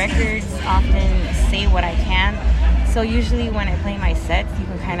my records often say what I can. So usually when I play my sets, you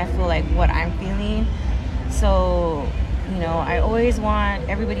can kind of feel what I'm feeling. So, I always want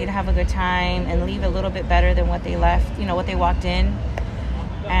everybody to have a good time and leave a little bit better than what they left, what they walked in.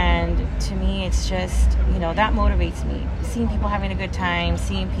 And to me, it's just, that motivates me. Seeing people having a good time,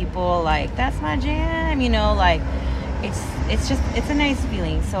 seeing people that's my jam, it's a nice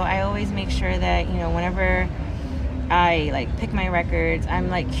feeling. So I always make sure that, whenever I pick my records, I'm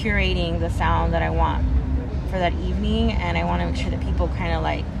curating the sound that I want for that evening, and I want to make sure that people kind of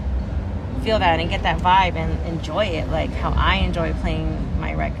feel that and get that vibe and enjoy it how I enjoy playing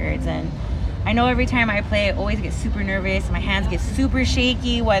my records. And I know every time I play, I always get super nervous. My hands get super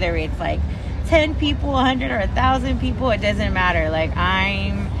shaky, whether it's 10 people, 100, or 1,000 people, it doesn't matter.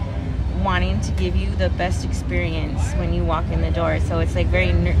 I'm wanting to give you the best experience when you walk in the door. So it's very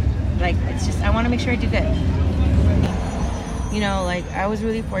it's just, I want to make sure I do good. I was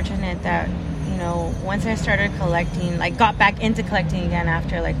really fortunate that, once I started collecting, got back into collecting again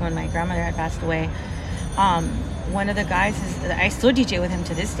after when my grandmother had passed away, one of the guys I still DJ with him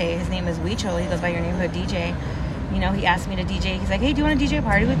to this day. His name is Wicho. He goes by Your Neighborhood DJ. You know, he asked me to DJ. He's like, hey, do you want to DJ a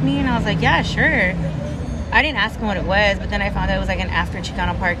party with me? And I was like, yeah, sure. I didn't ask him what it was, but then I found out it was like an after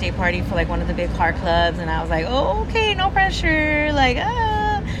Chicano Park Day party for like one of the big car clubs, and I was like, oh, okay, no pressure, like,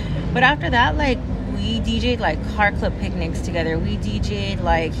 But after that, like, we DJ'd like car club picnics together. We DJ'd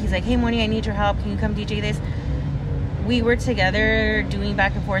like, he's like, hey, Moni, I need your help. Can you come DJ this? We were together doing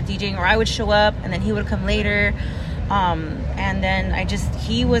back and forth DJing, or I would show up and then he would come later. And then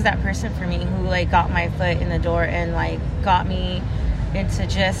he was that person for me who like got my foot in the door and like got me into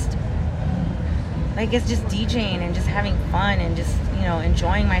just, I guess, just DJing and just having fun and just, you know,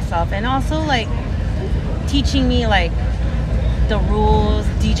 enjoying myself. And also like teaching me like the rules,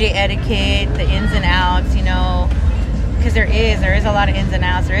 DJ etiquette, the ins and outs, you know, because there is a lot of ins and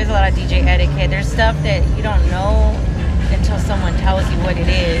outs. There is a lot of DJ etiquette. There's stuff that you don't know until someone tells you what it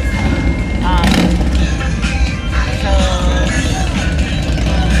is. So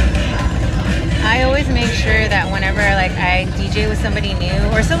I always make sure that whenever like I DJ with somebody new,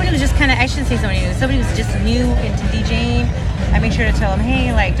 or somebody who's just kind of, I shouldn't say somebody new, somebody who's just new into DJing, I make sure to tell them,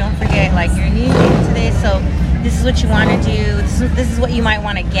 hey, like, don't forget, like, you're new into this, so this is what you want to do, this is what you might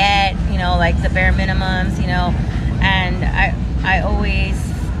want to get, you know, like the bare minimums, you know. And I always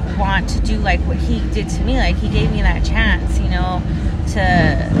want to do like what he did to me. Like, he gave me that chance, you know,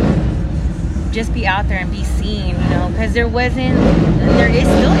 to just be out there and be seen, you know, because still isn't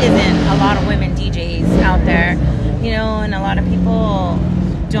a lot of women DJs out there, you know, and a lot of people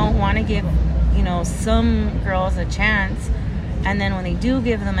don't want to give, you know, some girls a chance. And then when they do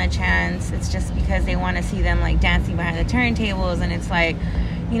give them a chance, it's just because they want to see them like dancing behind the turntables, and it's like,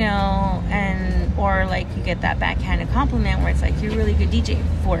 you know, and or like you get that backhanded compliment where it's like, you're a really good DJ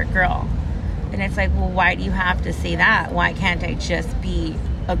for a girl. And it's like, well, why do you have to say that? Why can't I just be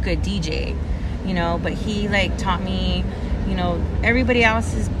a good DJ? You know, but he like taught me, you know, everybody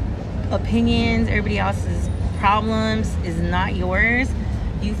else's opinions, everybody else's problems is not yours.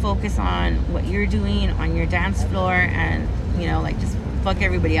 You focus on what you're doing on your dance floor, and, you know, like, just fuck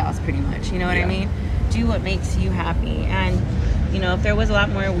everybody else pretty much, you know what I mean? Do what makes you happy. And, you know, if there was a lot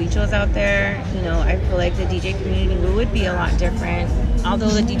more Wichos out there, you know, I feel like the DJ community would be a lot different. Although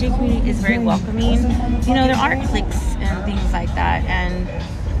the DJ community is very welcoming, you know, there are cliques and things like that, and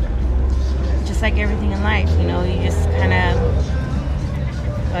just like everything in life, you know, you just kind of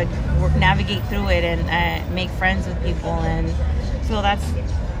navigate through it and make friends with people, and so that's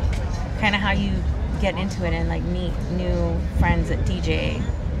kind of how you get into it and like meet new friends at DJ.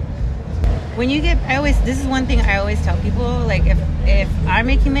 When you get, this is one thing I always tell people, like, if I'm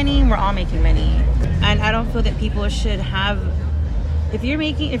making money, we're all making money. And I don't feel that people should have, if you're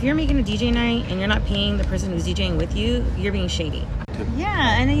making a DJ night and you're not paying the person who's DJing with you, you're being shady.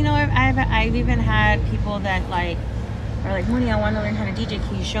 Yeah, and you know, I've even had people that like are like, Moni, I want to learn how to DJ,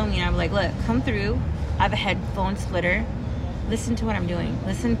 can you show me? And I'm like, look, come through, I have a headphone splitter, listen to what I'm doing,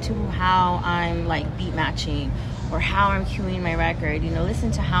 listen to how I'm like beat matching or how I'm cueing my record, you know,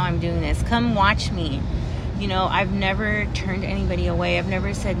 listen to how I'm doing this, come watch me. You know, I've never turned anybody away, I've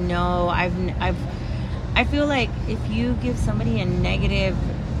never said no. I feel like if you give somebody a negative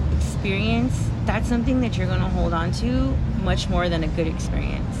experience, that's something that you're going to hold on to much more than a good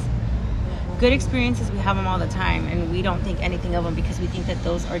experience. Good experiences, we have them all the time, and we don't think anything of them because we think that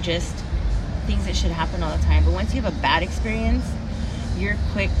those are just things that should happen all the time. But once you have a bad experience, you're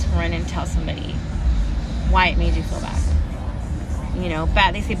quick to run and tell somebody why it made you feel bad. You know,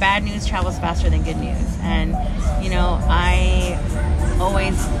 they say bad news travels faster than good news, and you know, I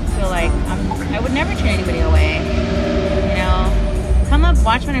always feel like I would never turn anybody away. You know, come up,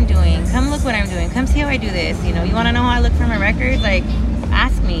 watch what I'm doing, come look what I'm doing, come see how I do this. You know, you want to know how I look for my record? Like,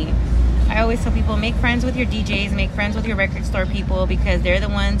 ask me. I always tell people, make friends with your DJs, make friends with your record store people, because they're the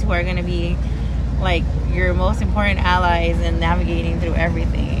ones who are going to be like your most important allies in navigating through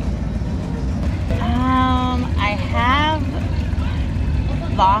everything. I have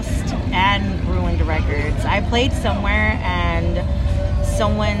lost and ruined records. I played somewhere and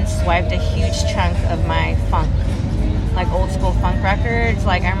someone swiped a huge chunk of my funk, like old school funk records.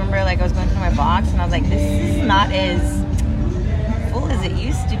 Like, I remember like I was going through my box and I was like, this is not as full as it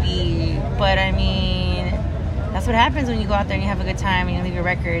used to be. But I mean, that's what happens when you go out there and you have a good time and you leave your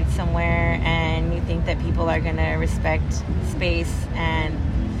record somewhere and you think that people are gonna respect space, and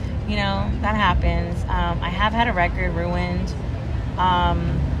you know, that happens. I have had a record ruined,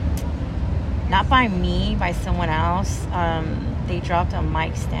 not by me, by someone else. They dropped a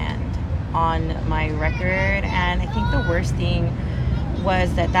mic stand on my record, and I think the worst thing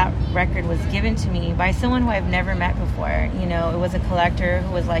was that record was given to me by someone who I've never met before. You know, it was a collector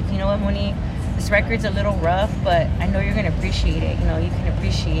who was like, you know what, Moni, this record's a little rough, but I know you're gonna appreciate it. You know, you can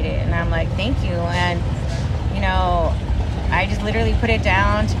appreciate it. And I'm like, thank you. And you know, I just literally put it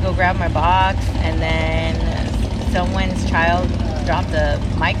down to go grab my box, and then someone's child dropped a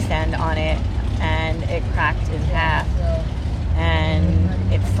mic stand on it, and it cracked in half.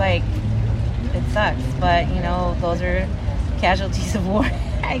 And it's like, it sucks, but you know, those are casualties of war,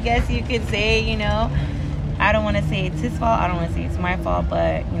 I guess you could say. You know, I don't want to say it's his fault, I don't want to say it's my fault,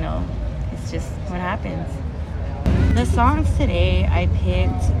 but you know, it's just what happens. The songs today I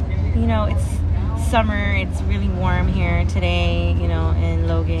picked, you know, it's summer, it's really warm here today, you know, in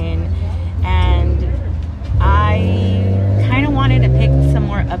Logan, and I kind of wanted to pick some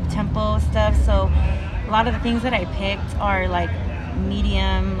more up-tempo stuff. So a lot of the things that I picked are like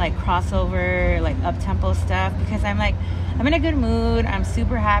medium, like crossover, like up-tempo stuff, because I'm like, I'm in a good mood, I'm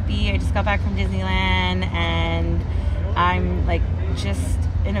super happy, I just got back from Disneyland, and I'm like just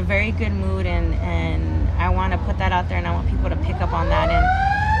in a very good mood, and I want to put that out there, and I want people to pick up on that and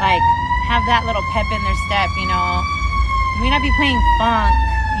like have that little pep in their step, you know. We may not be playing funk,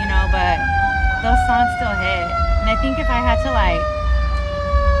 you know, but those songs still hit. And I think if I had to like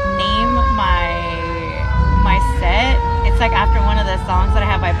name my set, it's like after one of the songs that I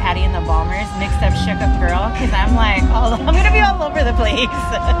have by Patty and the Bombers, Mixed Up Shook Up Girl, because I'm like, I'm gonna be all over the place.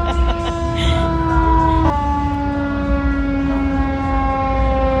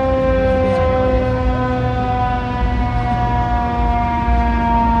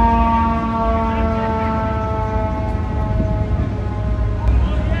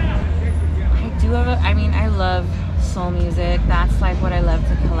 I love soul music. That's like what I love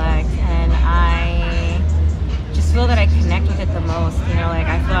to collect, and I just feel that I connect with it the most. You know, like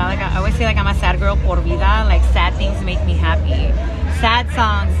I feel like I always say, like I'm a sad girl por vida. Like sad things make me happy. Sad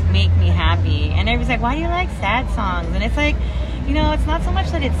songs make me happy. And everybody's like, why do you like sad songs? And it's like, you know, it's not so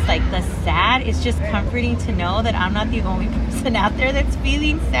much that it's like the sad. It's just comforting to know that I'm not the only person out there that's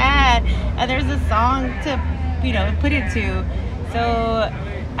feeling sad, and there's a song to, you know, put it to. So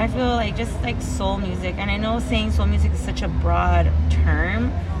I feel like just like soul music, and I know saying soul music is such a broad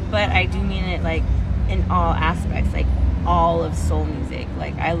term, but I do mean it like in all aspects, like all of soul music.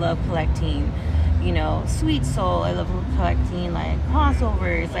 Like I love collecting, you know, sweet soul. I love collecting like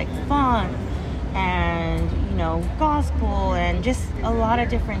crossovers, like funk, and you know, gospel, and just a lot of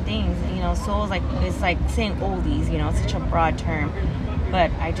different things. You know, soul is like, it's like saying oldies, you know, it's such a broad term,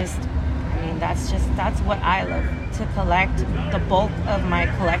 but I mean, that's what I love to collect. The bulk of my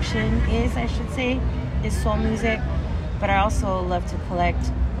collection is, I should say, is soul music, but I also love to collect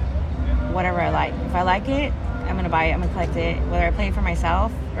whatever I like. If I like it, I'm gonna buy it, I'm gonna collect it. Whether I play it for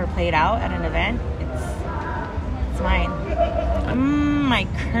myself or play it out at an event, it's mine. My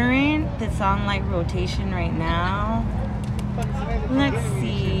current that's on like rotation right now, let's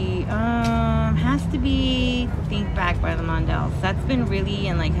see, has to be Think Back by the Mondells. That's been really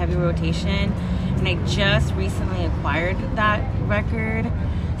in like heavy rotation, and I just recently acquired that record,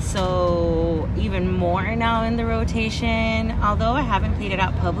 so even more now in the rotation. Although I haven't played it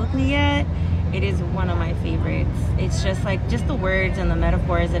out publicly yet, it is one of my favorites. It's just like, just the words and the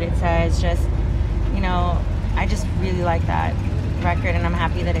metaphors that it says, just, you know, I just really like that record, and I'm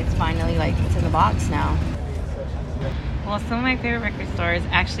happy that it's finally like, it's in the box now. Well, some of my favorite record stores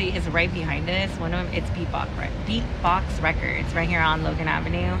actually is right behind us. One of them, it's Beatbox Records, right here on Logan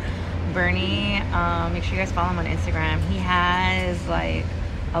Avenue. Bernie, make sure you guys follow him on Instagram. He has like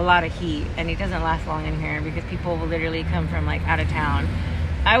a lot of heat, and it doesn't last long in here because people will literally come from like out of town.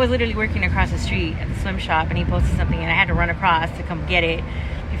 I was literally working across the street at the swim shop, and he posted something, and I had to run across to come get it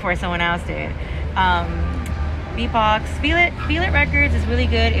before someone else did. Beatbox, Feel It Records is really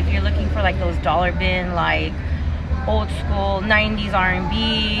good if you're looking for like those dollar bin, like old school 90s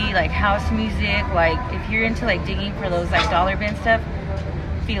R&B, like house music. Like if you're into like digging for those like dollar bin stuff,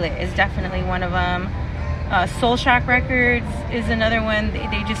 Feel It is definitely one of them. Soul Shock Records is another one.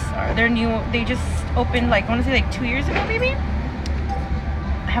 They're new. They just opened like, I want to say like 2 years ago maybe.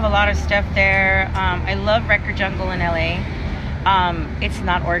 I have a lot of stuff there. I love Record Jungle in LA. It's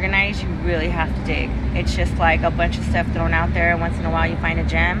not organized. You really have to dig. It's just like a bunch of stuff thrown out there. Once in a while you find a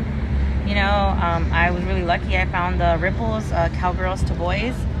gem. You know, I was really lucky. I found the Ripples Cowgirls to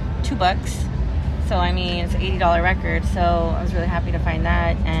Boys, $2. So I mean, it's an $80 record. So I was really happy to find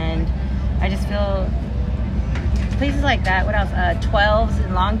that, and I just feel places like that. What else? 12s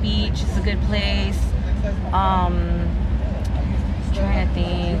in Long Beach is a good place. Trying to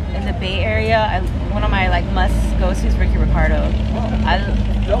think. In the Bay Area, one of my like must goes to is Ricky Ricardo.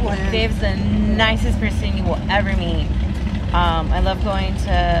 Dave's the nicest person you will ever meet. I love going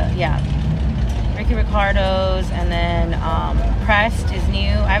to Ricky Ricardo's, and then Pressed is new.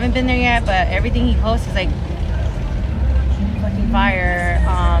 I haven't been there yet, but everything he posts is like fucking fire.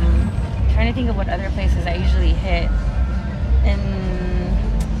 Trying to think of what other places I usually hit. And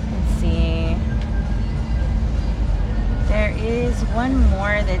let's see. There is one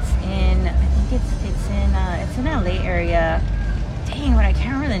more that's in, I think it's in LA area. Dang, but I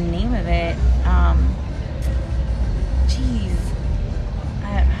can't remember the name of it. Jeez.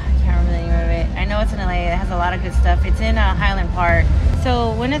 I can't remember the name of it. I know it's in LA. It has a lot of good stuff. It's in Highland Park.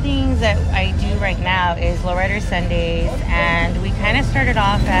 So one of the things that I do right now is Lowrider Sundays, and we kind of started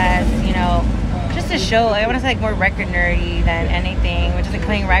off as, you know, just a show. I want to say like more record nerdy than anything, which is like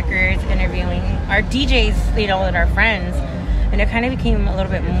playing records, interviewing our DJs, you know, and our friends. And it kind of became a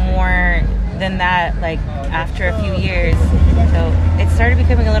little bit more than that, like after a few years. So it started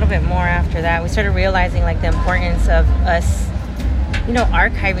becoming a little bit more after that. We started realizing like the importance of us, you know,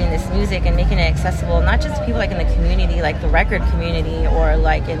 archiving this music and making it accessible, not just to people like in the community, like the record community or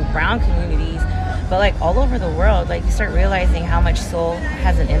like in brown communities, but like all over the world. Like you start realizing how much soul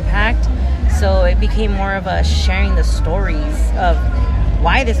has an impact. So it became more of a sharing the stories of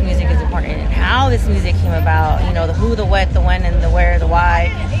why this music is important and how this music came about, you know, the who, the what, the when, and the where, the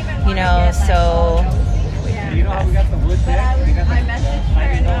why, you know. So You know how we got the wood there? We got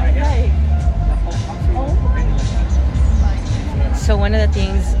So one of the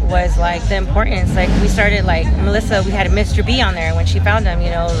things was like the importance, like we started like Melissa, we had Mr. B on there when she found him, you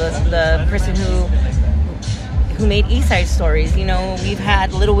know, the person who made East Side Stories. You know, we've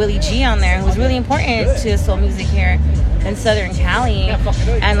had Little Willie G on there, who's really important to soul music here in Southern Cali.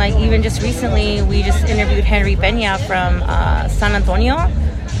 And like even just recently, we just interviewed Henry Peña from San Antonio,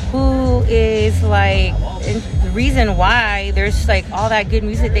 who is like the reason why there's like all that good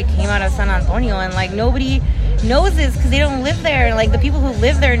music that came out of San Antonio, and like nobody knows this because they don't live there. Like the people who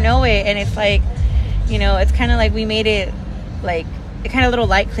live there know it, and it's like, you know, it's kind of like we made it like it kind of little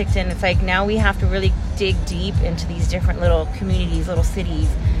light clicked in. It's like now we have to really dig deep into these different little communities, little cities,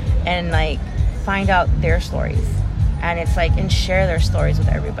 and like find out their stories, and it's like and share their stories with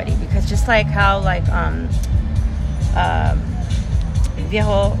everybody. Because just like how like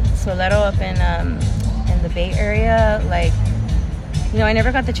Viejo Solero up in the Bay Area, like, you know, I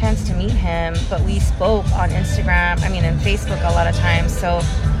never got the chance to meet him, but we spoke on Instagram, and Facebook a lot of times. So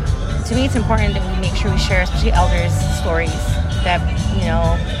to me, it's important that we make sure we share, especially elders' stories, that, you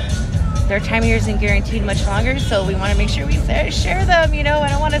know, their time here isn't guaranteed much longer. So we want to make sure we share them, you know. I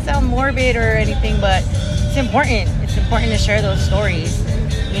don't want to sound morbid or anything, but it's important. It's important to share those stories,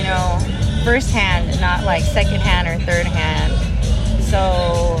 you know, firsthand, not like secondhand or third hand.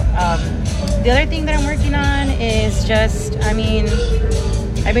 So the other thing that I'm working on is just, I've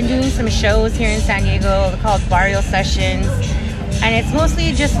been doing some shows here in San Diego called Barrio Sessions, and it's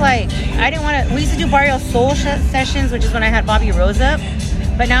mostly just like, we used to do Barrio Soul Sessions, which is when I had Bobby Rose up,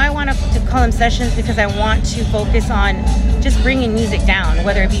 but now I want to call them sessions because I want to focus on just bringing music down,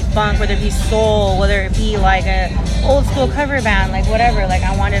 whether it be funk, whether it be soul, whether it be like a old school cover band, like whatever. Like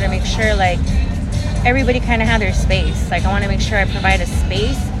I wanted to make sure like everybody kind of had their space. Like I want to make sure I provide a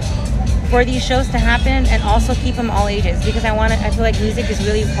space for these shows to happen, and also keep them all ages, because I feel like music is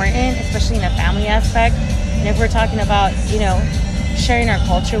really important, especially in a family aspect. And if we're talking about, you know, sharing our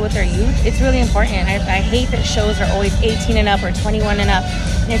culture with our youth, it's really important. I hate that shows are always 18 and up or 21 and up.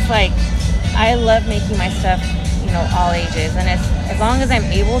 And it's like, I love making my stuff, you know, all ages, and as long as I'm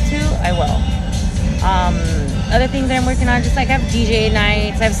able to, I will. Other things that I'm working on, just like I have DJ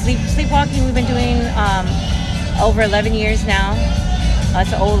nights, I have sleepwalking. We've been doing over 11 years now.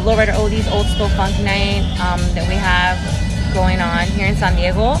 It's an old Lowrider Oldies, old school funk night that we have going on here in San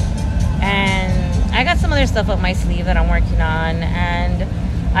Diego. And I got some other stuff up my sleeve that I'm working on. And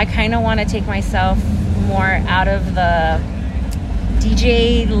I kind of want to take myself more out of the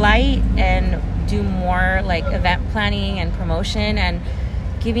DJ light and do more like event planning and promotion, and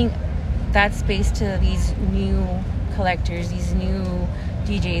giving that space to these new collectors, these new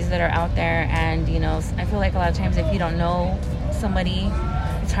DJs that are out there. And, you know, I feel like a lot of times if you don't know somebody,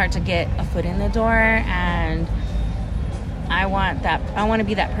 it's hard to get a foot in the door, and I want to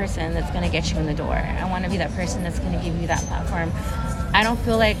be that person that's going to get you in the door. I want to be that person that's going to give you that platform. I don't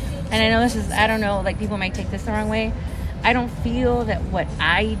feel like, and I know this is, I don't know, like people might take this the wrong way, I don't feel that what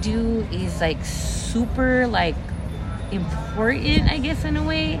I do is like super like important, I guess, in a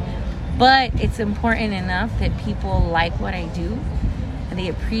way, but it's important enough that people like what I do and they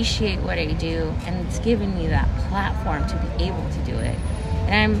appreciate what I do, and it's given me that platform to be able to do it.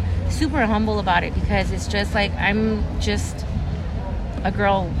 And I'm super humble about it, because it's just like I'm just a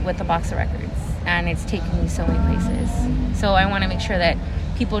girl with a box of records, and it's taken me so many places. So I want to make sure that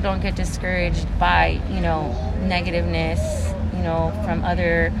people don't get discouraged by, you know, negativeness, you know, from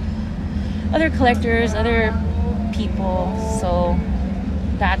other collectors, other people. So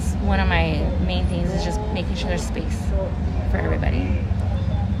that's one of my main things, is just making sure there's space for everybody.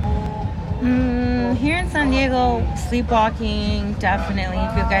 Here in San Diego, sleepwalking, definitely.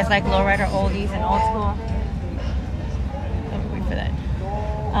 If you guys like lowrider oldies and old school, wait for that.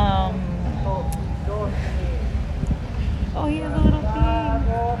 Oh, he has a little thing.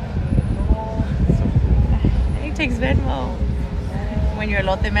 He takes Venmo. When your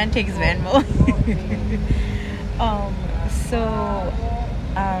elote man takes Venmo.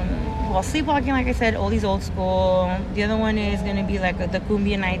 Well, sleepwalking, like I said, oldies, old school. The other one is going to be like the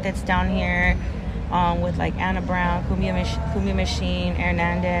cumbia night that's down here, with like Anna Brown, Cumbia Machine,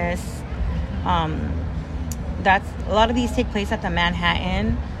 Hernandez. That's a lot of these take place at the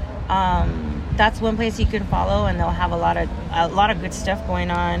Manhattan. That's one place you can follow, and they'll have a lot of good stuff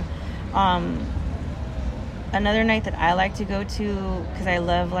going on. Another night that I like to go to, because I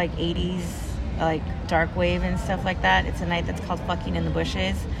love like 80s, like dark wave and stuff like that. It's a night that's called Fucking in the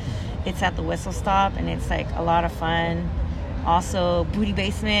Bushes. It's at the Whistle Stop, and it's like a lot of fun. Also, Booty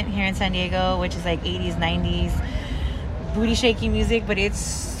Basement here in San Diego, which is like 80s, 90s booty shaking music, but it's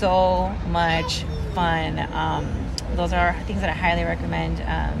so much fun. Those are things that I highly recommend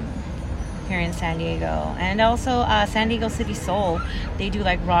here in San Diego. And also San Diego City Soul, they do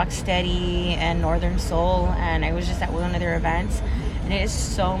like rock steady and northern soul, and I was just at one of their events, and it is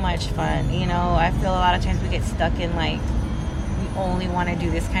so much fun. You know, I feel a lot of times we get stuck in like, we only want to do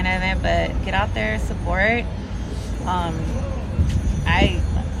this kind of event, but get out there, support.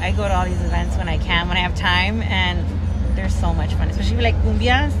 I go to all these events when I can, when I have time, and they're so much fun, especially if you like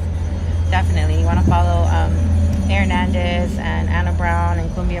cumbias. Definitely you want to follow Hernandez and Anna Brown and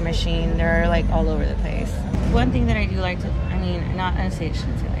Cumbia Machine. They're like all over the place. One thing that I do like to,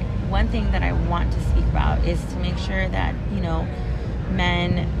 one thing that I want to speak about is to make sure that, you know,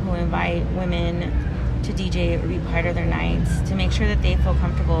 men who invite women to DJ or be part of their nights, to make sure that they feel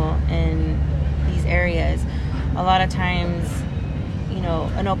comfortable in these areas. A lot of times, you know,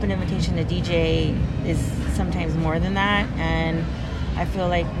 an open invitation to DJ is sometimes more than that, and I feel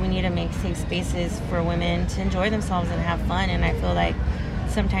like we need to make safe spaces for women to enjoy themselves and have fun, and I feel like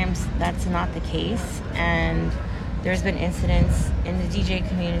sometimes that's not the case. And there's been incidents in the DJ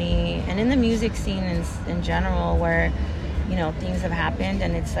community and in the music scene in general where, you know, things have happened,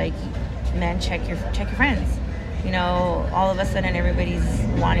 and it's like, men, check your friends. You know, all of a sudden everybody's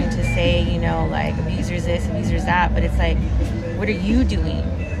wanting to say, you know, like, abusers this, abusers that, but it's like, what are you doing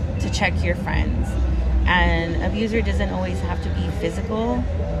to check your friends? And abuser doesn't always have to be physical.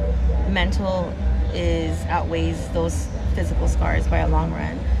 Mental outweighs those physical scars by a long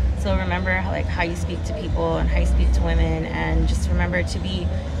run. So remember how you speak to people and how you speak to women, and just remember to be,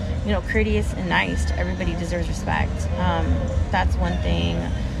 you know, courteous and nice. Everybody deserves respect. That's one thing.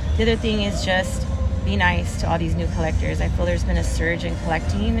 The other thing is just be nice to all these new collectors. I feel there's been a surge in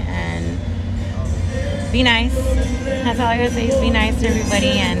collecting, and be nice. That's all I gotta say, is be nice to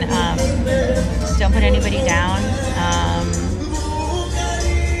everybody, and don't put anybody down.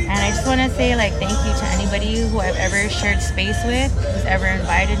 And I just want to say, like, thank you to anybody who I've ever shared space with, who's ever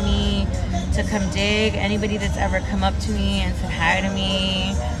invited me to come dig, anybody that's ever come up to me and said hi to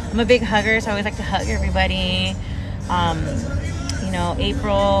me. I'm a big hugger, so I always like to hug everybody. You know,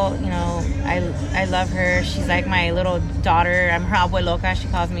 April, you know, I love her. She's like my little daughter. I'm her abueloca, she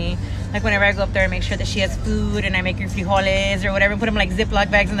calls me. Like, whenever I go up there, I make sure that she has food, and I make her frijoles or whatever, put them like Ziploc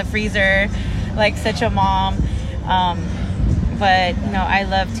bags in the freezer, like such a mom. But, you know, I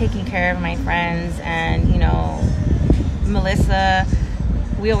love taking care of my friends, and, you know, Melissa,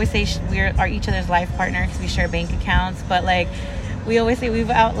 we always say we are each other's life partner because we share bank accounts, but, like, we always say we've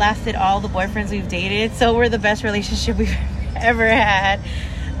outlasted all the boyfriends we've dated, so we're the best relationship we've ever had.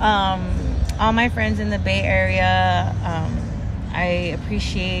 All my friends in the Bay Area, I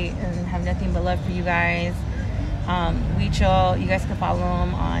appreciate and have nothing but love for you guys. Huicho, you guys can follow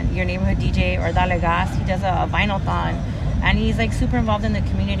him on Your Neighborhood DJ or Dale Gas. He does a vinyl-thon, and he's like super involved in the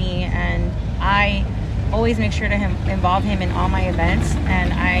community, and I always make sure to involve him in all my events,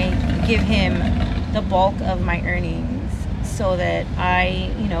 and I give him the bulk of my earnings so that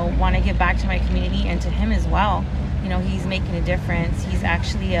I, you know, want to give back to my community and to him as well. You know, he's making a difference. He's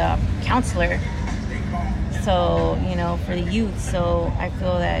actually a counselor, so, you know, for the youth. So I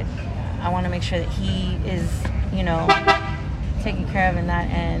feel that I want to make sure that he is, you know, taken care of in that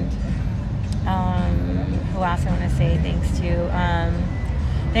end. Who else I want to say thanks to?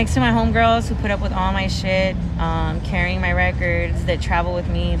 Thanks to my homegirls who put up with all my shit, carrying my records, that travel with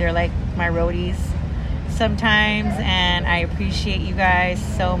me. They're like my roadies. sometimes, and I appreciate you guys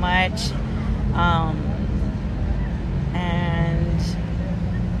so much.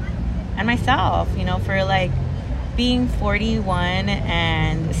 And myself, you know, for like being 41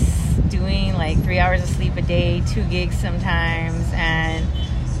 and doing like 3 hours of sleep a day, 2 gigs sometimes, and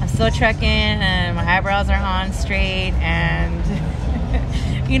I'm still trucking, and my eyebrows are on straight, and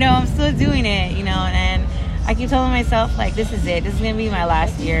you know, I'm still doing it, you know, and I keep telling myself, like, this is it. This is going to be my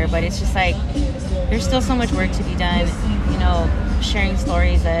last year. But it's just like, there's still so much work to be done, you know, sharing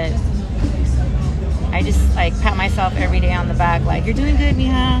stories that I just, like, pat myself every day on the back. Like, you're doing good,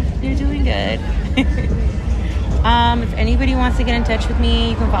 Mija. You're doing good. If anybody wants to get in touch with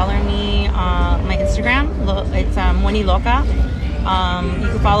me, you can follow me on my Instagram. It's Moni Loca. You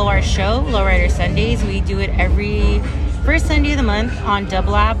can follow our show, Lowrider Sundays. We do it every first Sunday of the month on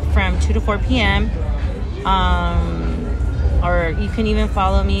Double App from 2 to 4 p.m. Or you can even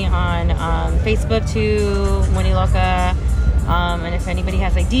follow me on Facebook too, Moni Loca. And if anybody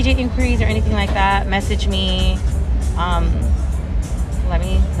has like DJ inquiries or anything like that, message me. Let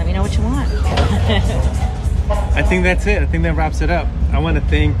me know what you want. I think that's it. I think that wraps it up. I want to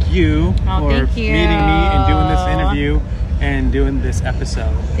thank you for meeting me and doing this interview and doing this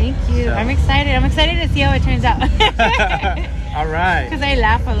episode. Thank you. So. I'm excited. I'm excited to see how it turns out. All right. Because I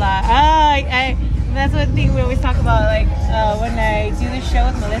laugh a lot. That's one thing we always talk about. Like when I do the show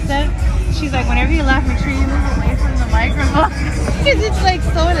with Melissa, she's like, whenever you laugh, make sure you move away from the microphone because it's like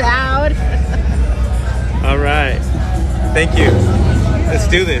so loud. All right. Thank you. Let's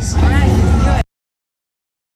do this. All right.